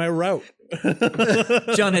plan out my route.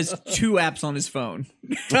 John has 2 apps on his phone: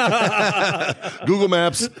 Google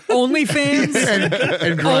Maps. OnlyFans and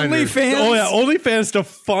Grindr. OnlyFans. Oh yeah, OnlyFans to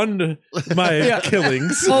fund my Yeah.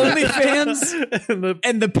 killings. OnlyFans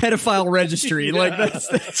and the pedophile registry. Like that's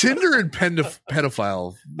Tinder and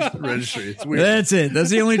pedophile registry. It's weird. that's it.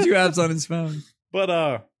 That's the only 2 apps on his phone. But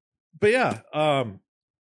yeah,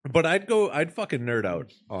 but I'd fucking nerd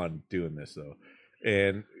out on doing this though,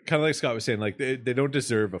 and kind of like Scott was saying, like they don't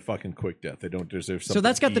deserve a fucking quick death. They don't deserve something. So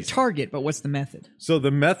that's got the easy. target, but what's the method? So the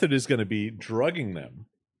method is going to be drugging them,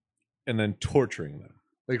 and then torturing them.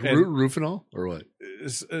 Like And- Rufinol or what?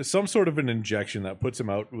 Some sort of an injection that puts them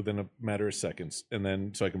out within a matter of seconds, and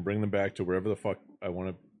then so I can bring them back to wherever the fuck I want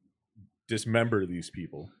to dismember these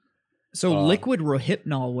people. So liquid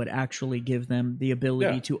Rohypnol would actually give them the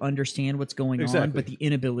ability Yeah. to understand what's going on, Exactly. but the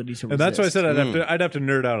inability to resist. And that's why I said I'd have to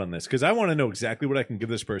nerd out on this because I want to know exactly what I can give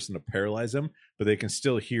this person to paralyze them, but they can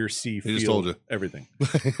still hear, see, He just feel told you. everything.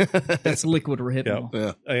 that's liquid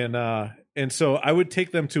Rohypnol. Yeah. And so I would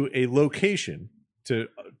take them to a location to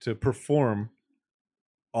perform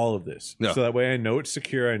all of this. Yeah. So that way I know it's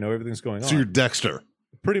secure. I know everything's going So you're on. Dexter.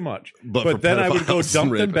 Pretty much. But for then I would go pedophiles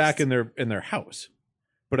dump and them back rapists. in their house.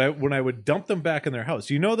 But when I would dump them back in their house,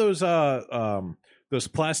 you know those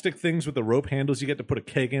plastic things with the rope handles you get to put a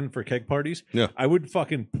keg in for keg parties? Yeah. I would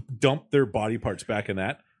fucking dump their body parts back in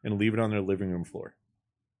that and leave it on their living room floor.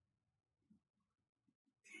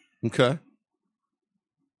 Okay.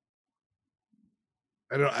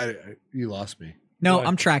 I don't. You lost me. No, Why?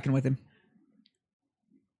 I'm tracking with him.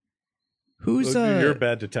 Who's You're a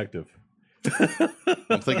bad detective.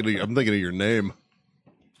 I'm thinking of your name.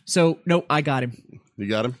 So no, I got him. You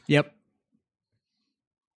got him? Yep.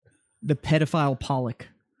 The pedophile Pollock.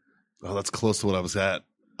 Oh, that's close to what I was at.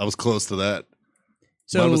 I was close to that.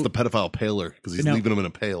 So Mine was the pedophile paler because he's No. leaving him in a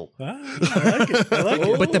pail. I like it. I like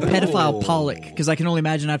it. but the pedophile Pollock, because I can only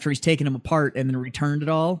imagine after he's taken him apart and then returned it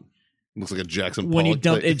all, Looks like a Jackson when he Pollock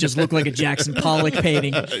dumped thing. it, just looked like a Jackson Pollock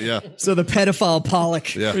painting. Yeah. So the pedophile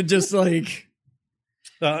Pollock, Yeah. just like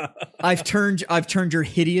I've turned your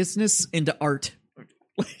hideousness into art.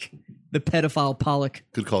 Like the pedophile Pollock.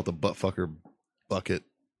 Could call it the buttfucker bucket.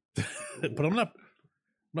 But I'm not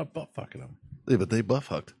butt fucking him. Yeah, but they butt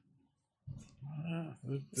fucked.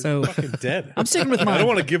 So Fucking dead. I'm sticking with I mine. don't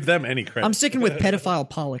want to give them any credit. I'm sticking with pedophile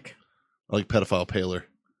Pollock. I like pedophile paler.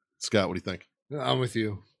 Scott, what do you think? I'm with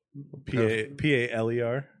you.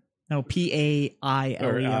 P-A-L-E-R. No,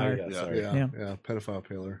 P-A-I-L-E-R. Yeah, sorry. Yeah, pedophile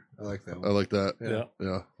paler. I like that I one. like that. Yeah.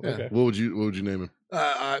 Yeah. Okay. What would you name him?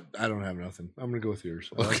 I don't have nothing. I'm gonna go with yours.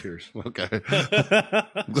 I like yours. Okay.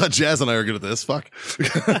 I'm glad Jazz and I are good at this. Fuck.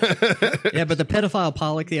 Yeah, but the pedophile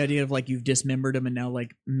Pollock, the idea of like you've dismembered him and now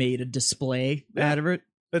like made a display out of it.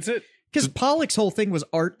 That's it. Because Pollock's whole thing was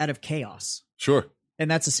art out of chaos. Sure. And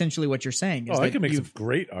that's essentially what you're saying. Is Oh, I that can make you've- some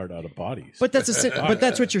great art out of bodies. But that's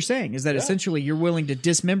what you're saying, is that essentially you're willing to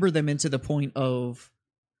dismember them into the point of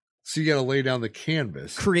So you got to lay down the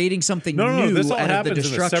canvas. creating something no, new this all out of the happens in a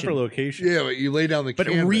destruction, separate location. Yeah, but you lay down the but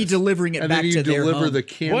canvas. re-delivering it and back then you to their deliver home. the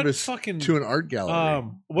canvas What fucking- to an art gallery.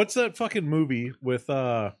 What's that fucking movie with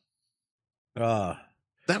That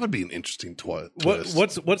would be an interesting twist.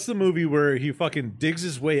 what's the movie where he fucking digs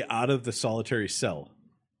his way out of the solitary cell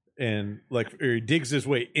and or he digs his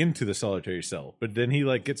way into the solitary cell, but then he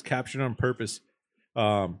like gets captured on purpose.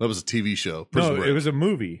 That was a TV show. Prison No, Break. it was a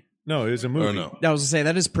movie. No, it was a movie. Or no. I was to say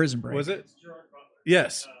that is Prison Break. Was it?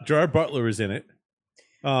 Yes, Gerard Butler was in it.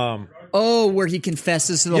 Oh, where he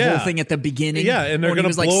confesses to the Yeah. whole thing at the beginning. Yeah, and they're when he going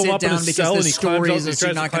was to like, blow him sit up in down a because cell, the and he climbs stories out, that he you're tries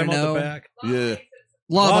to not going climb to out the know. back. Yeah.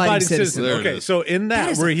 Law-abiding citizen. There it Okay, is. so in That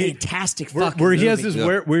that is where a he fantastic where fucking he has movie. his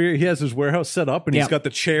where he has his warehouse set up and Yeah. he's got the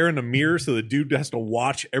chair and a mirror so the dude has to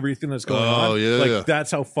watch everything that's going Oh, on. yeah, like yeah.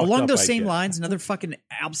 that's how fucked Along up those I same get. lines, another fucking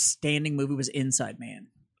outstanding movie was Inside Man.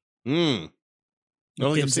 I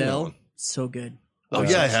don't think I've seen that Denzel, one. so good. Oh,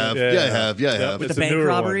 yeah, I have. Yeah, I have. Yeah, I have. With It's the a bank newer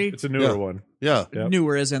robbery? One. It's a newer Yeah. one. Yeah. Yep.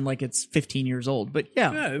 Newer as in like it's 15 years old, but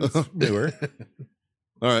yeah. Yeah, it's newer.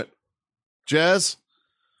 All right. Jazz,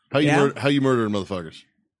 how you Yeah? murdering motherfuckers?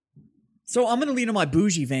 So I'm going to lean on my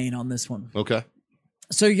bougie vein on this one. Okay.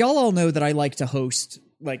 So y'all all know that I like to host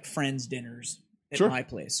like friends dinners at Sure. my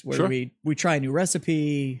place where Sure. we try a new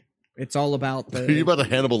recipe. It's all about Are you the about to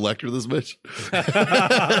Hannibal Lecter this bitch?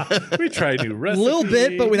 We try new a recipe. little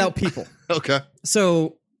bit, but without people. Okay.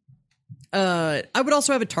 So I would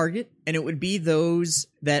also have a target, and it would be those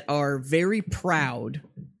that are very proud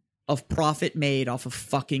of profit made off of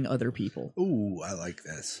fucking other people. Ooh, I like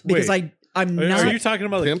this. Because Wait. I'm Are, not. are you talking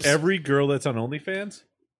about like Pimps? every girl that's on OnlyFans?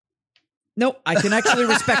 No, I can actually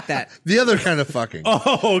respect that. The other kind of fucking.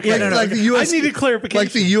 Oh, okay. Like the US I needed clarification.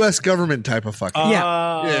 like the U.S. government type of fucking.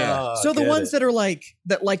 Yeah. So the ones that are like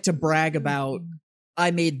to brag about,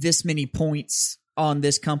 I made this many points on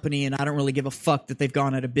this company, and I don't really give a fuck that they've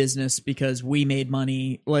gone out of business because we made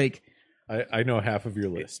money. Like, I know half of your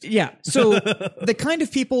list. yeah. So the kind of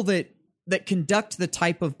people that conduct the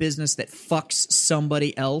type of business that fucks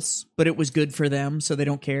somebody else, but it was good for them, so they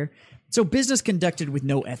don't care. So business conducted with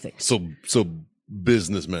no ethics. So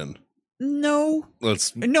businessmen. No.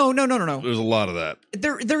 No. No. There's a lot of that.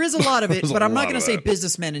 There is a lot of it, There's a but I'm not lot going to of say that.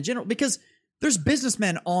 businessmen in general because there's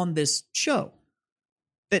businessmen on this show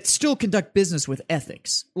that still conduct business with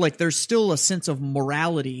ethics. Like there's still a sense of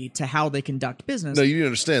morality to how they conduct business. No, you need to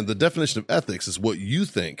understand the definition of ethics is what you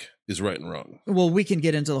think is right and wrong. Well, we can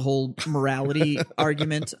get into the whole morality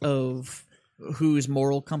argument of whose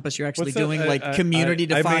moral compass you're actually What's that? doing, like community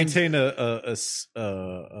I defined. maintain a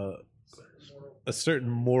certain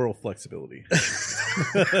moral flexibility.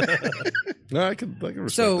 No, I can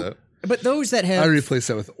respect So, that. but those that I have replace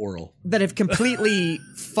that with oral. completely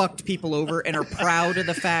fucked people over and are proud of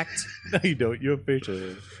the fact No, you don't. You have facial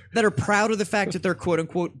hair. that are proud of the fact that their quote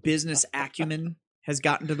unquote business acumen has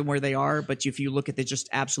gotten to them where they are. But if you look at the just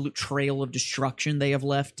absolute trail of destruction they have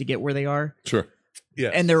left to get where they are, Sure. Yeah.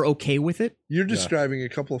 and they're okay with it. You're describing a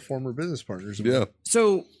couple of former business partners. of Yeah. mine.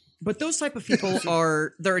 So, but those type of people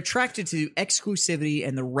they're attracted to exclusivity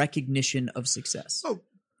and the recognition of success. Oh,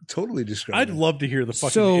 totally describing. I'd love to hear the fucking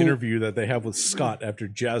So- interview that they have with Scott after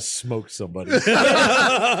Jazz smoked somebody.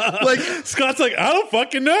 like Scott's like, I don't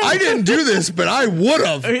fucking know. I didn't do this, but I would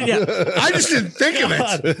have. Yeah. I just didn't think of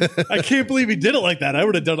it. God, I can't believe he did it like that. I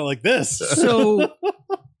would have done it like this. So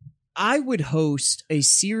I would host a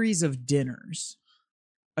series of dinners,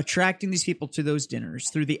 attracting these people to those dinners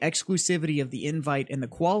through the exclusivity of the invite and the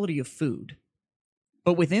quality of food.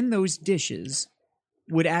 But within those dishes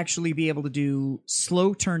would actually be able to do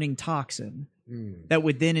slow turning toxin that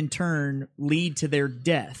would then in turn lead to their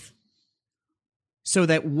death. So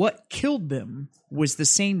that what killed them was the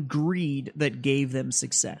same greed that gave them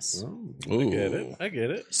success. I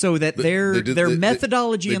get it. So that their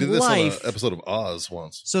methodology they in did this life, on an episode of Oz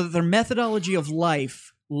once. so that their methodology of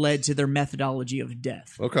life led to their methodology of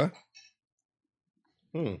death. Okay.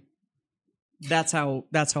 That's how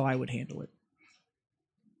I would handle it.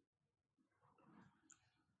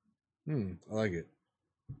 I like it.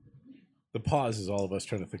 The pause is all of us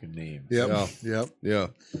trying to think of names. Yep. Yeah.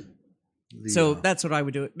 So that's what I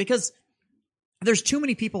would do it, because there's too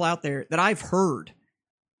many people out there that I've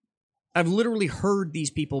literally heard these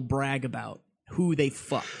people brag about who they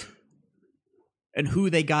fucked and who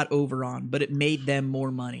they got over on, but it made them more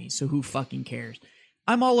money. So who fucking cares?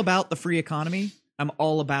 I'm all about the free economy. I'm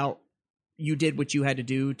all about you did what you had to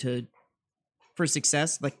do for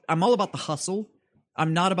success. Like, I'm all about the hustle.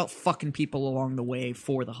 I'm not about fucking people along the way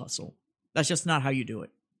for the hustle. That's just not how you do it.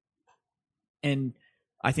 And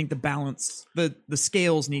I think the balance, the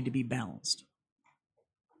scales need to be balanced.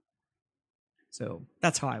 So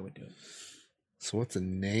that's how I would do it. So what's a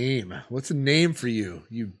name? What's a name for you?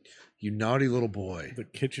 You naughty little boy. The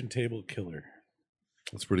kitchen table killer.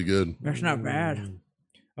 That's pretty good. That's not bad.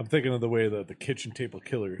 I'm thinking of the way that the kitchen table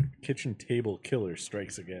killer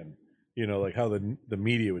strikes again. You know, like how the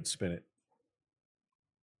media would spin it.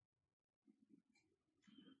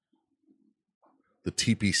 The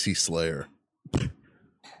TPC Slayer.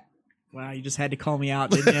 Wow, you just had to call me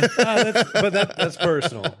out, didn't you? That's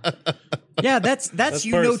personal. Yeah, that's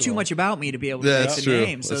you know personal. too much about me to be able to That's make the true.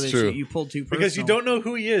 name. So That's that true. you pulled too personal. Because you don't know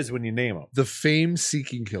who he is when you name him. The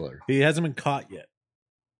fame-seeking killer. He hasn't been caught yet.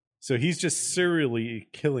 So he's just serially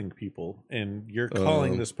killing people, and you're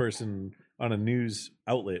calling this person on a news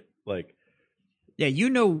outlet like, yeah, you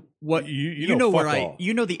know what you know fuck where all.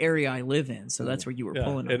 you know the area I live in, so that's where you were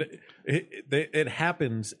pulling on. It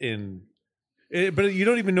happens but you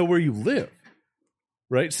don't even know where you live,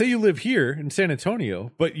 right? Say you live here in San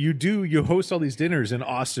Antonio, but you host all these dinners in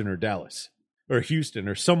Austin or Dallas or Houston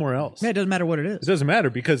or somewhere else. Yeah, it doesn't matter what it It is. doesn't matter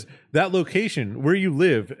because that location where you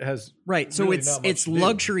live has Right. So really it's not much to do.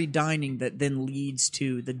 luxury dining that then leads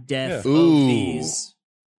to the death Yeah. of Ooh. these.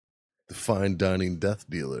 The fine dining death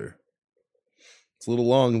dealer. It's a little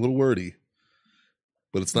long, a little wordy,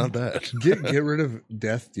 but it's not bad. Get rid of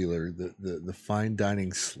Death Dealer, the fine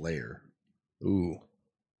dining slayer. Ooh.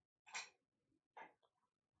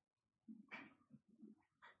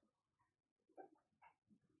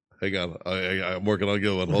 Hang on. I'm working on a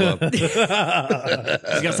good one. Hold on. He's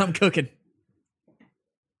got something cooking. Do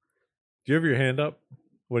you have your hand up?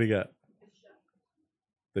 What do you got?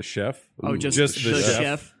 The chef? Oh, just the the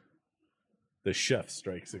chef. The chef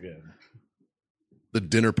strikes again. The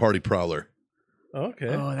dinner party prowler. Okay.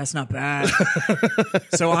 Oh, that's not bad.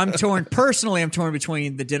 So I'm torn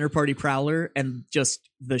between the dinner party prowler and just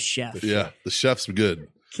the chef. Yeah, the chef's good.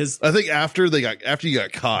 Because I think after you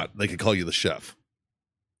got caught, they could call you the chef.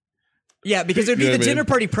 yeah, because it'd be You know the what I mean? dinner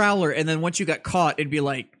party prowler, and then once you got caught, it'd be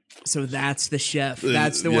like, so that's the chef.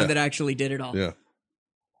 That's the yeah. one that actually did it all. Yeah.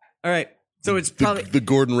 All right. So it's probably The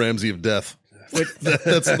Gordon Ramsay of death.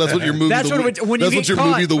 That's what your movie. That's the what week, it would- when you that's get what your caught-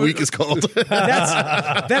 movie of the week is called.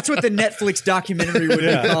 that's what the Netflix documentary would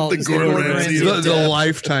be called. The is Gordon Ramsay of of The Death.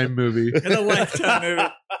 Lifetime movie. In a Lifetime movie.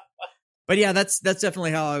 But yeah, that's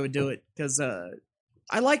definitely how I would do it, because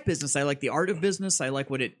I like business. I like the art of business. I like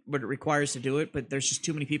what it requires to do it. But there's just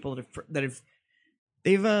too many people that have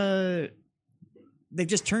they've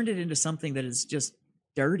just turned it into something that is just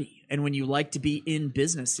dirty. And when you like to be in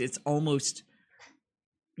business, it's almost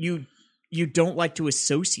you don't like to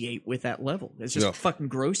associate with that level. It's just fucking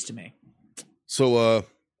gross to me. So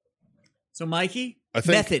Mikey, I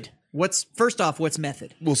think- method. What's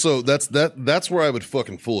method? well, so that's where I would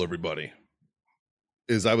fucking fool everybody.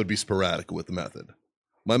 Is I would be sporadic with the method.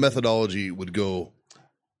 My methodology would go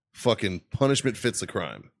fucking punishment fits the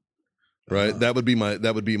crime. Right? That would be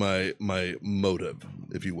my motive,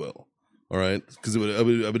 if you will. All right? Because I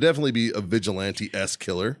would definitely be a vigilante-esque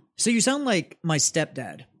killer. So you sound like my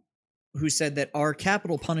stepdad, who said that our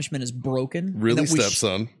capital punishment is broken. Really, and that we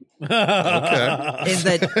stepson? Okay. and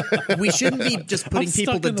that we shouldn't be just putting I'm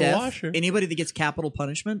people stuck to in the death. washer. Anybody that gets capital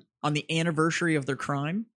punishment on the anniversary of their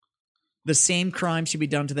crime, the same crime should be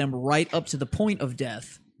done to them right up to the point of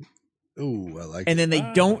death. Ooh, I like And it. then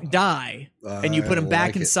they don't die, and you put them back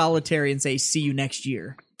like in it. solitary and say, "See you next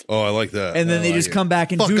year." Oh, I like that. and then they like just it. come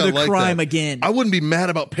back and Fuck, do I the like crime that. again. I wouldn't be mad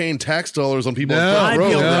about paying tax dollars on people. No, on front I'd row.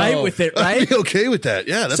 be all no. right with it, right? I'd be okay with that.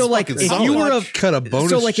 Yeah, that's So, like, fucking if solid. you were a Cut a bonus.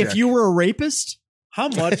 so like check. if you were a rapist, How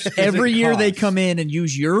much does every it year they cost? come in and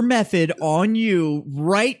use your method on you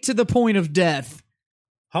right to the point of death.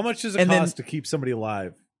 How much does it And then- cost to keep somebody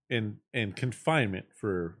alive in confinement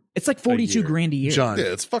for? It's like 42 year. grand a year. John, yeah,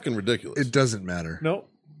 it's fucking ridiculous. it doesn't matter. No,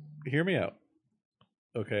 hear me out.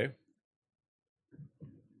 Okay.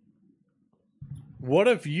 What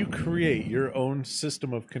if you create your own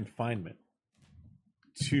system of confinement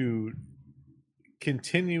to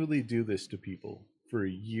continually do this to people for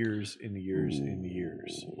years and years and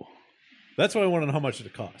years? That's why I want to know how much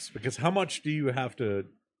it costs. Because how much do you have to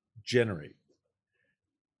generate?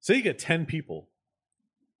 Say you get 10 people,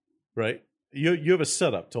 right? You have a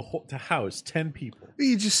setup to house 10 people.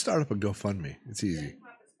 You just start up a GoFundMe. It's easy.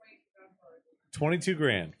 22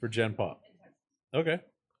 grand for Gen Pop. Okay.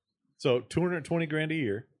 So 220 grand a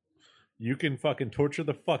year. You can fucking torture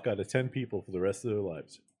the fuck out of 10 people for the rest of their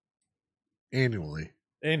lives. Annually.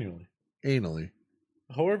 Annually. Anally.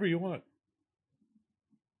 However you want.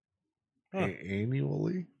 Huh.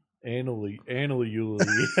 Annually? Annually.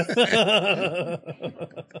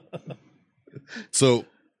 So,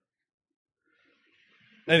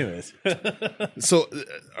 Anyways. all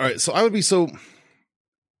right. So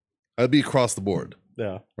I'd be across the board.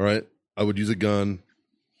 Yeah. All right. I would use a gun.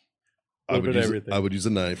 I Little would bit use everything. I would use a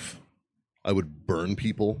knife. I would burn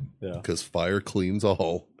people Yeah. because fire cleans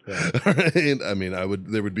all. Yeah. All right. I mean,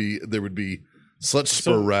 there would be such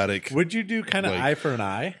sporadic. Would you do kind of Like- eye for an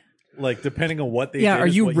eye? Like, depending on what they Yeah, did are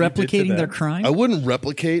is you what did to replicating their them? crime? I wouldn't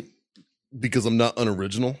replicate because I'm not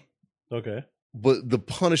unoriginal, Okay. but the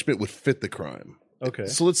punishment would fit the crime. Okay.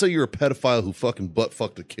 So let's say you're a pedophile who fucking butt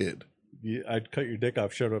fucked a kid. I'd cut your dick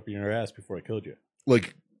off, shove it up in your ass before I killed you.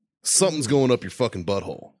 Like something's going up your fucking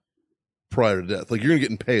butthole prior to death. Like you're gonna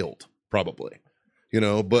get impaled, probably. You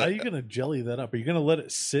know, How but are you gonna jelly that up? Are you gonna let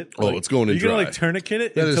it sit? Oh, it's going in Are you gonna dry. like tourniquet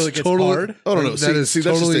it That until is it gets totally- hard? I don't know. That is that's just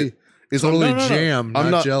totally- it. Is Totally No, no, no. jam, I'm not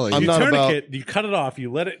not- jelly. I'm You not tourniquet, about- you cut it off,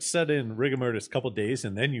 you let it set in rigor mortis a couple days,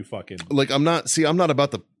 and then you fucking I'm not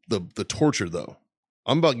about the torture though.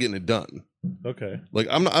 I'm about getting it done. okay. Like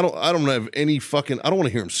I don't have any fucking I don't want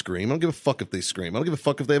to hear them scream. I don't give a fuck if they scream. I don't give a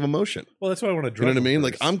fuck if they have emotion. Well, that's why I want to. You know what I mean?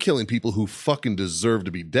 Like I'm killing people who fucking deserve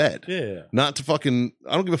to be dead. Yeah. Not to fucking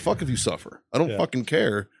I don't give a fuck if you suffer. I don't Yeah. fucking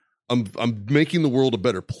care. I'm making the world a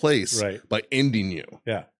better place Right. by ending you.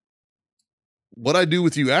 Yeah. What I do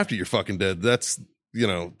with you after you're fucking dead, that's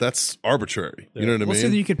arbitrary. You know what I Well, so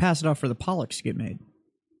mean? then you could pass it off for the Pollux to get made.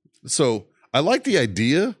 So I like the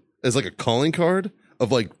idea as like a calling card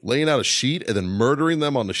of like laying out a sheet and then murdering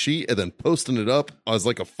them on the sheet and then posting it up as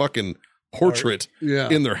like a fucking portrait Yeah.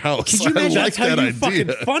 in their house. Could you I imagine- like That's how that you idea.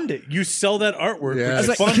 fucking fund it. You sell that artwork, Yeah. I which was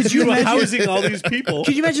like, funds could you you imagine- housing all these people.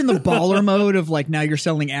 Could you imagine the baller mode of like now you're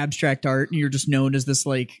selling abstract art and you're just known as this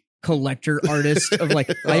like collector artist of like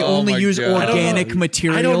I Oh only my use God. organic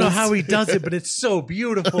materials. I don't know how he does it, but it's so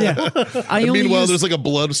beautiful. Yeah. I And only meanwhile, use there's like a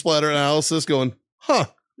blood splatter analysis going, huh,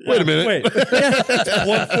 wait a minute. Wait, it's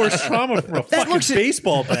blunt force trauma from a fucking looks-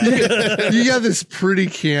 baseball bat. You got this pretty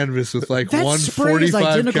canvas with like That one spray is 45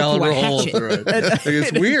 identical to caliber a hole hatchet. through it. Like,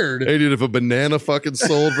 it's weird. Hey, dude, if a banana fucking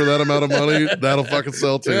sold for that amount of money, that'll fucking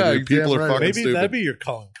sell too. Yeah, dude. People damn are right. fucking Maybe stupid. that'd be your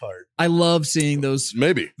calling card. I love seeing those.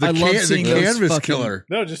 Maybe. I love seeing the those canvas fucking- killer.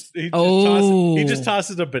 No, just he Oh. just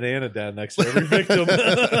tosses a banana down next to every victim.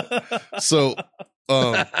 So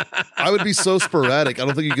I would be so sporadic. I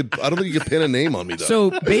don't think you could pin a name on me though. So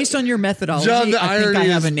based on your methodology, John, the I think I irony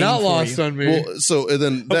have a is name not for lost you. on me. well, so and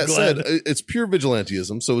then that glad. said, it's pure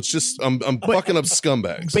vigilantism. So it's just I'm fucking up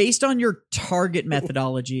scumbags. Based on your target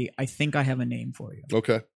methodology, I think I have a name for you.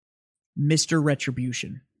 Okay. Mr.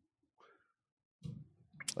 Retribution.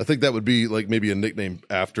 I think that would be like maybe a nickname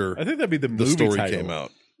after I think that'd be the the movie story title. came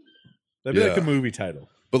out. That'd be like Yeah. a movie title.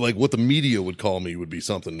 But like what the media would call me would be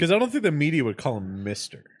something. Because I don't think the media would call him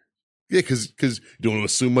Mister. Yeah, because you don't want to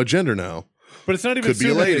assume my gender now. But it's not even Could be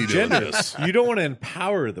a assuming lady doing gender. this. You don't want to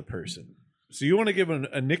empower the person. So you want to give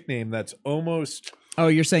a nickname that's almost Oh,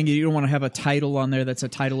 you're saying you don't want to have a title on there that's a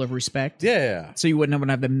title of respect? yeah. So you wouldn't want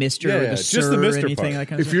to have the Mr. Yeah, or yeah, the just Sir the or Mr. anything part. like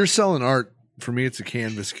that? If you're selling art, for me, it's a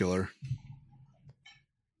canvas killer.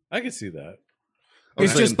 I can see that. I'm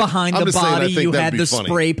It's saying- just behind I'm the just saying I body. think You that'd had be the funny.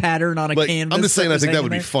 spray pattern on a Like, canvas. I'm just saying I think that would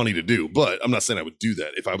be hanging funny to do, but I'm not saying I would do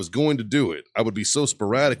that. If I was going to do it, I would be so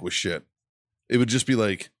sporadic with shit. It would just be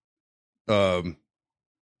like,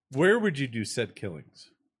 Where would you do said killings?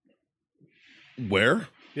 where?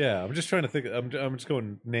 Yeah, I'm just trying to think. I'm just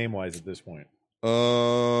going name wise at this point.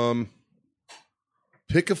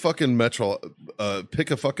 Pick a fucking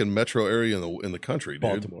metro area in the country, dude.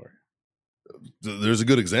 Baltimore. There's a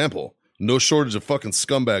good example. No shortage of fucking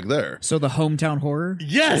scumbag there. So the hometown horror.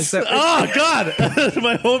 Yes. Is that- Oh God,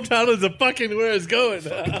 my hometown is a fucking where it's going.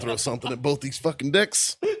 Throw something at both these fucking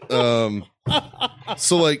dicks.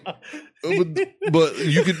 So like, but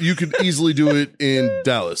you could easily do it in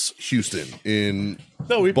Dallas, Houston, in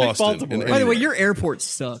No, we picked Boston. Baltimore. By the way, anywhere. your airport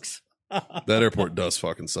sucks. That airport does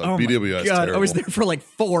fucking suck. Oh my BWI is God, terrible. I was there for like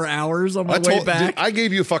 4 hours on my way back. dude, I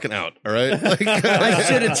gave you a fucking out. All right. Like, I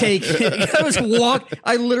should have taken.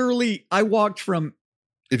 I walked from.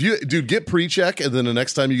 if you, dude, get pre-check, and then the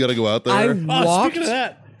next time you got to go out there, I Oh, walked. speaking of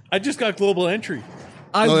that, I just got global entry.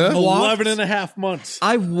 I Oh, yeah? walked. 11 and a half months.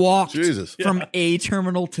 I walked Jesus. from A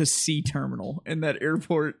terminal to C terminal in that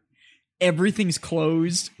airport. Everything's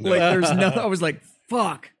closed. Like there's no. I was like,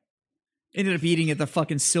 fuck. Ended up eating at the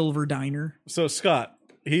fucking Silver Diner. So Scott,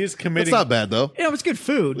 he is that's committing. not bad though. Yeah, it was good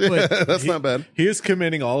food, but That's not bad. He is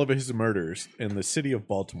committing all of his murders in the city of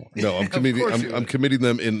Baltimore. No, I'm committing. course you I'm committing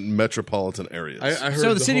them in metropolitan areas. I heard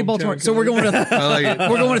so the city of Baltimore. So we're going with I like it.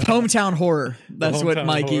 we're going with hometown horror. That's what hometown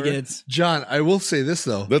Mikey horror. gets. John, I will say this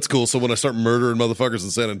though. That's cool. So when I start murdering motherfuckers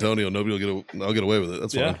in San Antonio, nobody will I'll get away with it.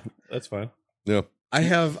 That's Yeah, fine. that's fine. Yeah. I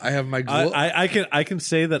have my I can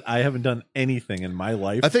say that I haven't done anything in my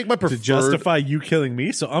life I think my to preferred. justify you killing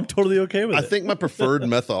me, so I'm totally okay with I it. think my preferred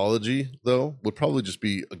methodology though would probably just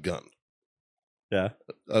be a gun. Yeah.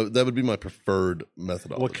 That would be my preferred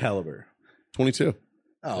methodology. What caliber? 22.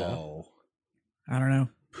 oh I don't know.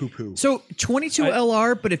 poo poo. So 22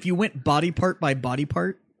 LR, but if you went body part by body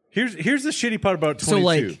part, Here's the shitty part about 22. so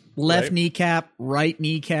like left right? kneecap, right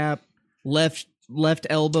kneecap, left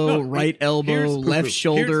elbow, No, right elbow, here's- left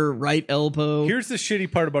shoulder, right elbow. Here's the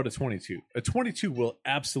shitty part about a 22. A 22 will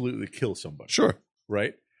absolutely kill somebody, Sure.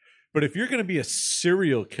 right? But if you're going to be a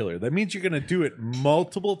serial killer, that means you're going to do it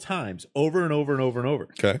multiple times over and over and over and over.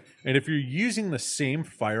 Okay. And if you're using the same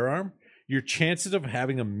firearm, your chances of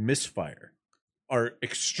having a misfire are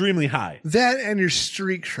extremely high. That and your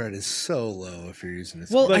streak cred is so low if you're using this.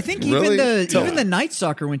 Well, I like, think really? even the Night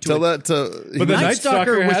Stalker went to Tell it. that to. But the Night Night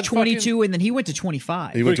Stalker Stalker was had 22, and then he went to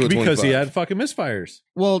 25. He went to a because he 25. had fucking misfires.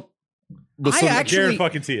 Well, But I some- actually, Guarantee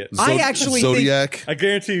fucking see it. I actually think- Zodiac. I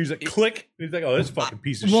guarantee you, he's like, click. He's like, oh, this fucking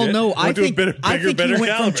piece of well, shit. no, I Went to a think better, I bigger, think he better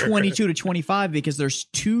went caliber. from 22 to 25 because there's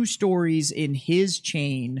 2 stories in his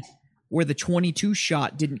chain where the 22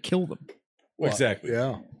 shot didn't kill them. Exactly.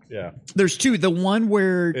 yeah. Yeah. There's 2. The one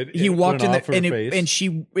where It he walked went in off there her and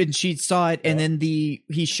face. she saw it, and then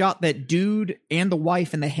he shot that dude and the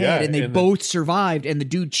wife in the head, Yeah, and they and both survived, and the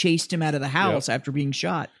dude chased him out of the house after being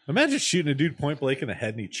shot. Imagine shooting a dude point blank in the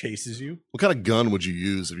head and he chases you. What kind of gun would you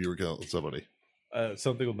use if you were killing somebody?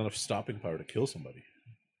 Something with enough stopping power to kill somebody.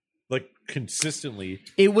 Like consistently.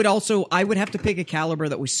 It would also, I would have to pick a caliber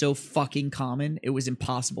that was so fucking common, it was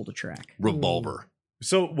impossible to track. Revolver.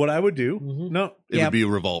 So what I would do, Mm-hmm. no, It Yeah. would be a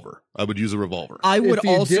revolver. I would use a revolver. I would If you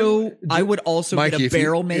also, didn't- I would also Mikey, get a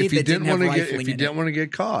barrel made if you that didn't have want to rifling if you in didn't it. want to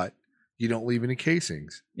get caught, you don't leave any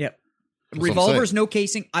casings. Yep. That's what I'm Revolvers, saying. no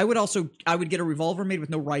casing. I would get a revolver made with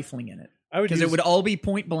no rifling in it I would because use, it would all be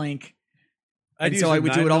point blank. I'd And use so a I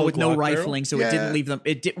would do it all 9mm with no Glock barrel. rifling, so it Yeah. didn't leave them.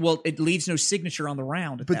 It leaves no signature on the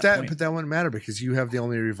round. At But that, point. but that wouldn't matter because you have the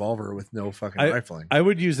only revolver with no fucking I- rifling. I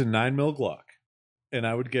would use a 9mm Glock, and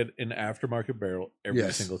I would get an aftermarket barrel every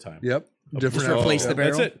Yes. single time. Yep. Different. Just replace outfit. the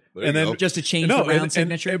barrel? That's it. There And you then go. just to change no, the round and-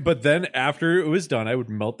 signature. but then after it was done, I would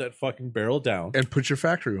melt that fucking barrel down. And put your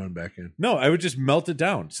factory one back in. No, I would just melt it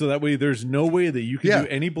down, so that way there's no way that you can Yeah. do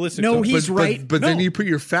any ballistic. No, stuff. he's right. But then No. you put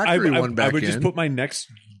your factory one back I would in. just put my next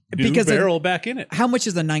new Because it- barrel back in it. How much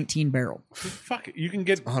is a 19 barrel? Fuck it, you can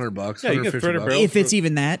get $100. Yeah, you get 150 threaded bucks. barrel. If it's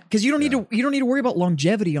even that, because you don't need to worry about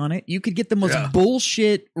longevity on it. You could get the most Yeah.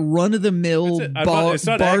 bullshit, run of the mill That's it. It's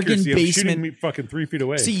not bargain accuracy. I'm shooting basement. me fucking 3 feet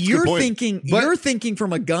away. See, you're point. thinking But- you're thinking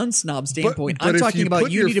from a gun snob standpoint. but I'm if talking about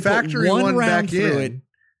put you your need to put factory one round back through in, it.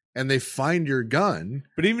 and they find your gun,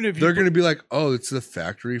 but even if you they're going to be like, "Oh, it's the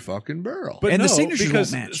factory fucking barrel." But And the no, signatures won't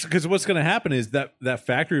because, match. Because what's going to happen is that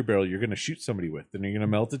factory barrel you're going to shoot somebody with, then you're going to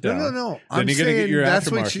melt it down. no. Then I'm you're gonna saying get your that's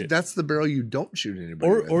aftermarket. that's the barrel you don't shoot anybody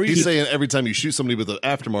Or- with. or you He's just- saying every time you shoot somebody with an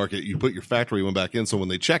aftermarket, you put your factory one back in. So when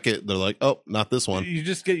they check it, they're like, "Oh, not this one." You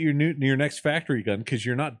just get your next factory gun because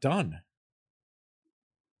you're not done.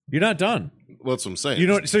 You're not done. Well, that's what I'm saying. You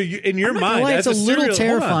know, so you, in your I'm not gonna mind, lie, as it's a little serial, hold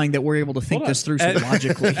on. terrifying that we're able to think Hold this on. through so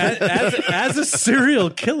logically. As a serial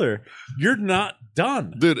killer, you're not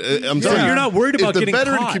done. Dude, I'm So telling you, you're not worried about if the getting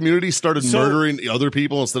veteran caught. community started So- murdering other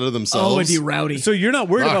people instead of themselves, Oh, and be rowdy. So you're not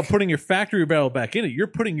worried Fuck. about putting your factory barrel back in it. You're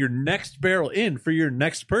putting your next barrel in for your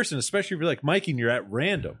next person, especially if you're like Mikey and you're at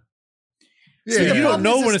random. Yeah. So the you don't problem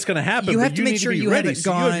know is when it's going to happen. you but have to make need sure be you ready. haven't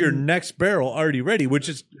So you have your gone- next barrel already ready, which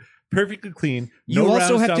is perfectly clean. You no also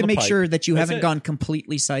rounds have down to the make pipe. sure that you That's haven't it. gone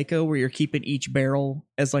completely psycho, where you're keeping each barrel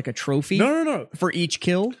as like a trophy No. for each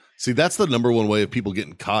kill. See, that's the number one way of people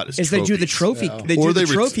getting caught is They do the trophies. trophy. They Or do the they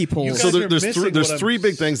ret- trophy You pulls. guys So are there's missing there's what I'm- three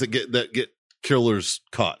big things that get killers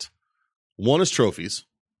caught. One is trophies.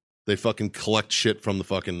 They fucking collect shit from the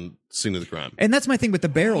fucking scene of the crime. And that's my thing with the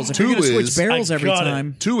barrels. If Two you're going to switch is- barrels I every got it.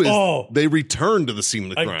 time, Two is Oh. they return to the scene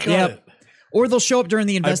of the I crime. got Yep. it. or they'll show up during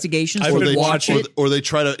the investigations I've to Or they, been watch or, it. or they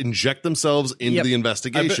try to inject themselves into Yep. the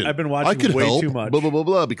investigation. I've been watching I could way help, too much. blah, blah, blah,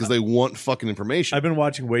 blah, because they want fucking information. I've been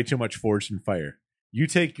watching way too much Forged in Fire. You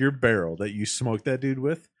take your barrel that you smoked that dude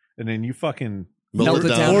with, and then you fucking Melt it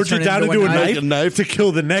down, forge turn it down into into a a knife. knife, Like a knife to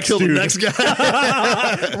kill the next kill the dude. next guy.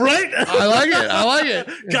 Right? I like it. I like it.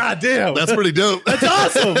 God damn. That's pretty dope. That's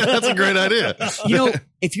awesome. That's a great idea. You know,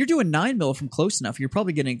 if you're doing 9mm from close enough, you're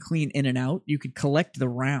probably getting clean in and out. You could collect the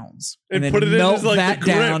rounds and then put it in melt as like that the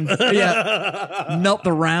grip. down. Yeah, melt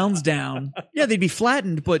the rounds down. Yeah, they'd be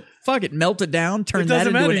flattened, but fuck it, melt it down, turn It that doesn't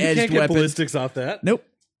into matter. an You can't edged get weapon. ballistics off that. Nope.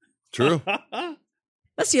 True.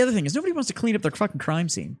 That's the other thing is nobody wants to clean up their fucking crime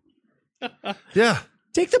scene. Yeah.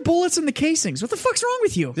 Take the bullets and the casings. What the fuck's wrong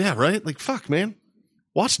with you? Yeah, right? Like, fuck, man.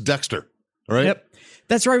 Watch Dexter. All right? Yep.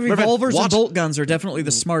 That's right. fact, Revolvers and watch- bolt guns are definitely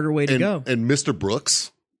the smarter way to go. And Mr.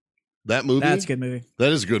 Brooks, that movie. That's a good movie.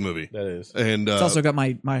 That is a good movie. That is. And It's also got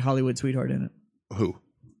my Hollywood sweetheart in it. who?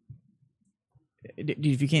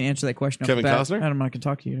 If you can't answer that question, off Kevin the bat, Costner? I'm not going to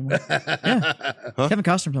talk to you anymore. Yeah. Kevin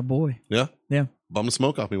Costner's my boy. Yeah? Yeah. Bummed the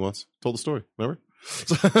smoke off me once. Told the story. Remember?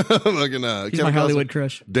 Fucking, He's Kevin my Hollywood Costner,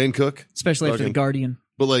 crush, Dane Cook. especially after The Fucking- Guardian.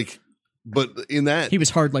 But in that, He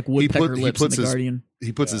was hard like woodpecker lips in The Guardian.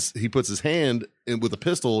 he puts his hand in with a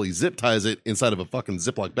pistol. He zip ties it inside of a fucking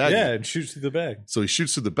Ziploc bag. Yeah, and shoots through the bag. So he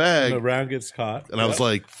shoots through the And bag, the round gets caught. and I was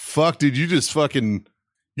like, "Fuck, dude, you just fucking."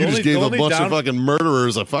 You The just only- gave the a only bunch down- of fucking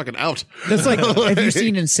murderers a fucking out. That's like, have you Like-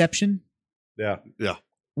 seen Inception? yeah. Yeah.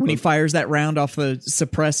 When he fires that round off the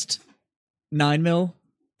suppressed 9mm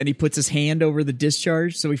and he puts his hand over the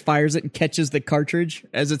discharge, so he fires it and catches the cartridge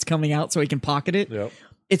as it's coming out so he can pocket it. Yep.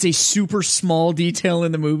 It's a super small detail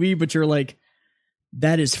in the movie, but you're like,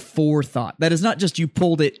 that is forethought. That is not just you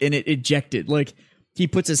pulled it and it ejected. Like, he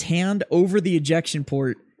puts his hand over the ejection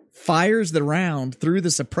port, fires the round through the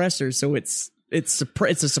suppressor, so it's a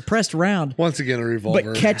suppressed round, Once again, a revolver.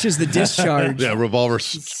 but catches the discharge. Yeah, Revolver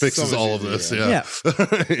fixes much all of easier, this. yeah.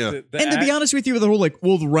 Yeah. The And to be honest with you, the whole like,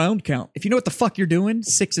 well, the round count. If you know what the fuck you're doing,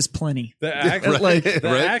 6 is plenty. The, Right, the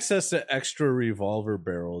right. access to extra revolver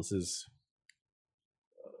barrels is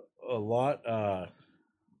a lot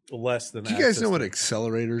less than. Do you guys access know what to-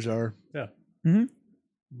 accelerators are? Yeah. Mhm.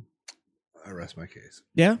 I rest my case.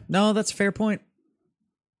 Yeah, no, that's a fair point.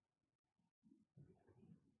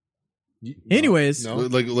 Anyways, No.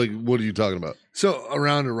 Like, what are you talking about? So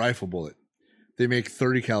around a rifle bullet, they make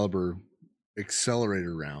 30 caliber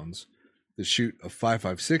accelerator rounds that shoot a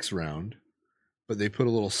 5.56 round, but they put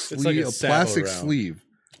a little sleeve, like a a sabot plastic round. sleeve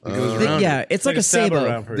that goes They- around. yeah, it. it's like a sabot Sabo.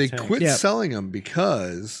 round for a They tank. quit Yeah. selling them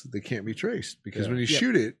because they can't be traced. Because Yeah. when you Yep.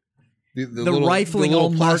 shoot it, the rifling all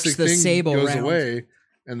marks plastic the thing Sabo goes round. away,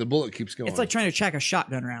 and the bullet keeps going. It's like trying to track a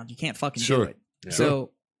shotgun round. You can't fucking Sure. do it. Yeah.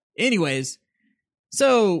 So, anyways,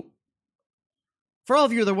 so for all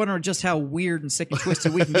of you that are wondering just how weird and sick and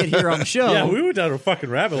twisted we can get here on the show, Yeah, we went down a fucking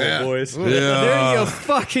rabbit hole, Yeah. boys. Yeah. there you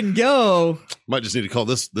fucking go. Might just need to call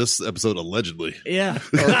this episode allegedly. Yeah.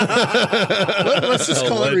 Let's just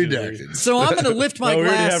call it Allegedly. redacted. So I'm gonna lift my No, we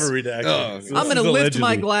already glass. have a redaction. Oh, So I'm this gonna is lift my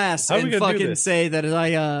allegedly. glass How are we and gonna do fucking this? say that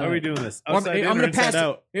I. How are we doing this? I'm Upside in or gonna inside pass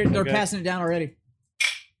out? it. Here, they're Okay. passing it down already.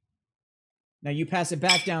 Now you pass it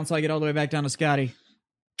back down, so I get all the way back down to Scotty.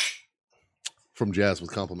 From Jazz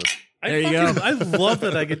with compliments. There you go. I love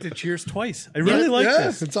that I get to cheers twice. I really like yeah,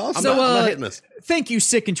 this. it's awesome. I'm, So, not, I'm not uh, hitting this. Thank you,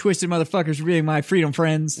 sick and twisted motherfuckers, for being my freedom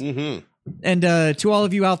friends. Mm-hmm. And to all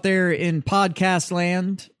of you out there in podcast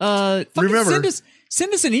land, fucking Remember-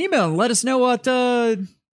 send us an email and let us know what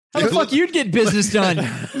how the fuck you'd get business done.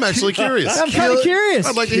 I'm actually curious. I'm kind of curious.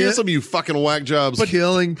 I'd like to hear some of you fucking whack jobs.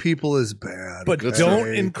 Killing people is bad. But okay?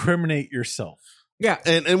 don't incriminate yourself. Yeah.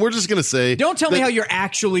 and we're just gonna say, Don't tell me that how you're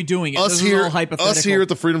actually doing it. us This here, is all hypothetical. us here at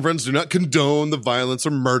the Freedom Friends do not condone the violence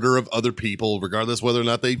or murder of other people, regardless whether or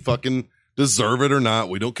not they fucking deserve it or not.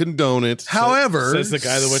 We don't condone it. However, Says the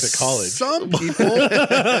guy that went to college. Some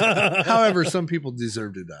people, however, some people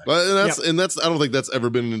deserve to die. But and that's I don't think that's ever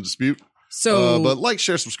been in dispute. So But like,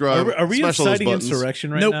 share, subscribe. Are we smash all those inciting buttons.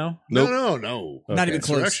 insurrection right Nope. now? Nope. No. not even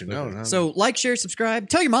close. Insurrection. No. So like, share, subscribe.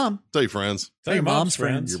 Tell your mom. Tell your friends. Tell your mom's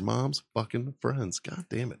friends. Your mom's fucking friends. God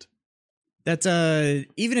damn it. That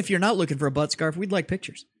even if you're not looking for a butt scarf, we'd like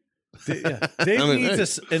pictures. Dave I mean,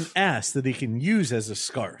 needs an ass that he can use as a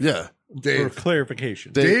scarf. Yeah. For Dave.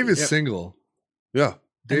 clarification. Dave is Yep. single. Yeah.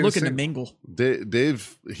 Dave I'm is looking to single. mingle.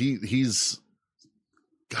 Dave he's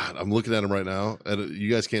God, I'm looking at him right now, and you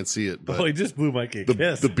guys can't see it, but Oh, he just blew my kiss.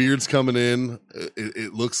 the beard's coming in.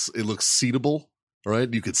 It looks seatable,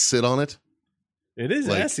 right? You could sit on it. It is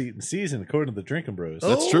like- ass eating season, according to the Drinking Bros.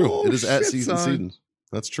 That's true. Oh, It is at shit, season. son.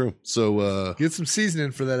 That's true. So Get some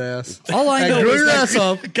seasoning for that ass. All I Hey, know grow is your that, ass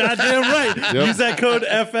off. Goddamn right. Yep. Use that code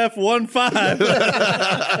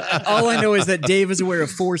FF15. all I know is that Dave is aware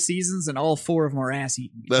of 4 seasons, and all 4 of them are ass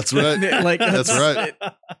eating. that's right. Like That's right.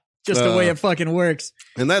 Just the way it fucking works.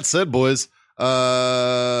 And that said, boys,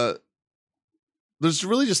 there's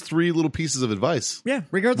really just 3 little pieces of advice. Yeah,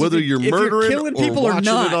 regardless Whether if you're if murdering killing or people or watching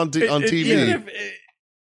not, it on TV. Even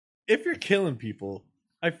if you're killing people,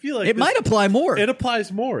 I feel like it might apply more. It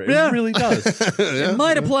applies more. It Yeah. really does. It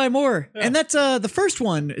might apply more. And that's the first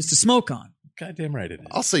one is to smoke on, Goddamn right it is.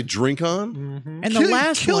 I'll say drink on. Mm-hmm. and the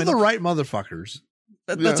last kill one the right motherfuckers.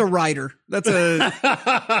 that's a rider. That's a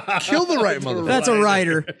Kill the right motherfuckers. that's a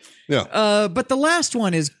rider. Yeah. But the last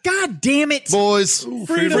one is God damn it, Boys,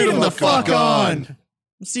 freedom the fuck on.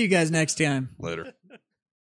 See you guys next time. Later.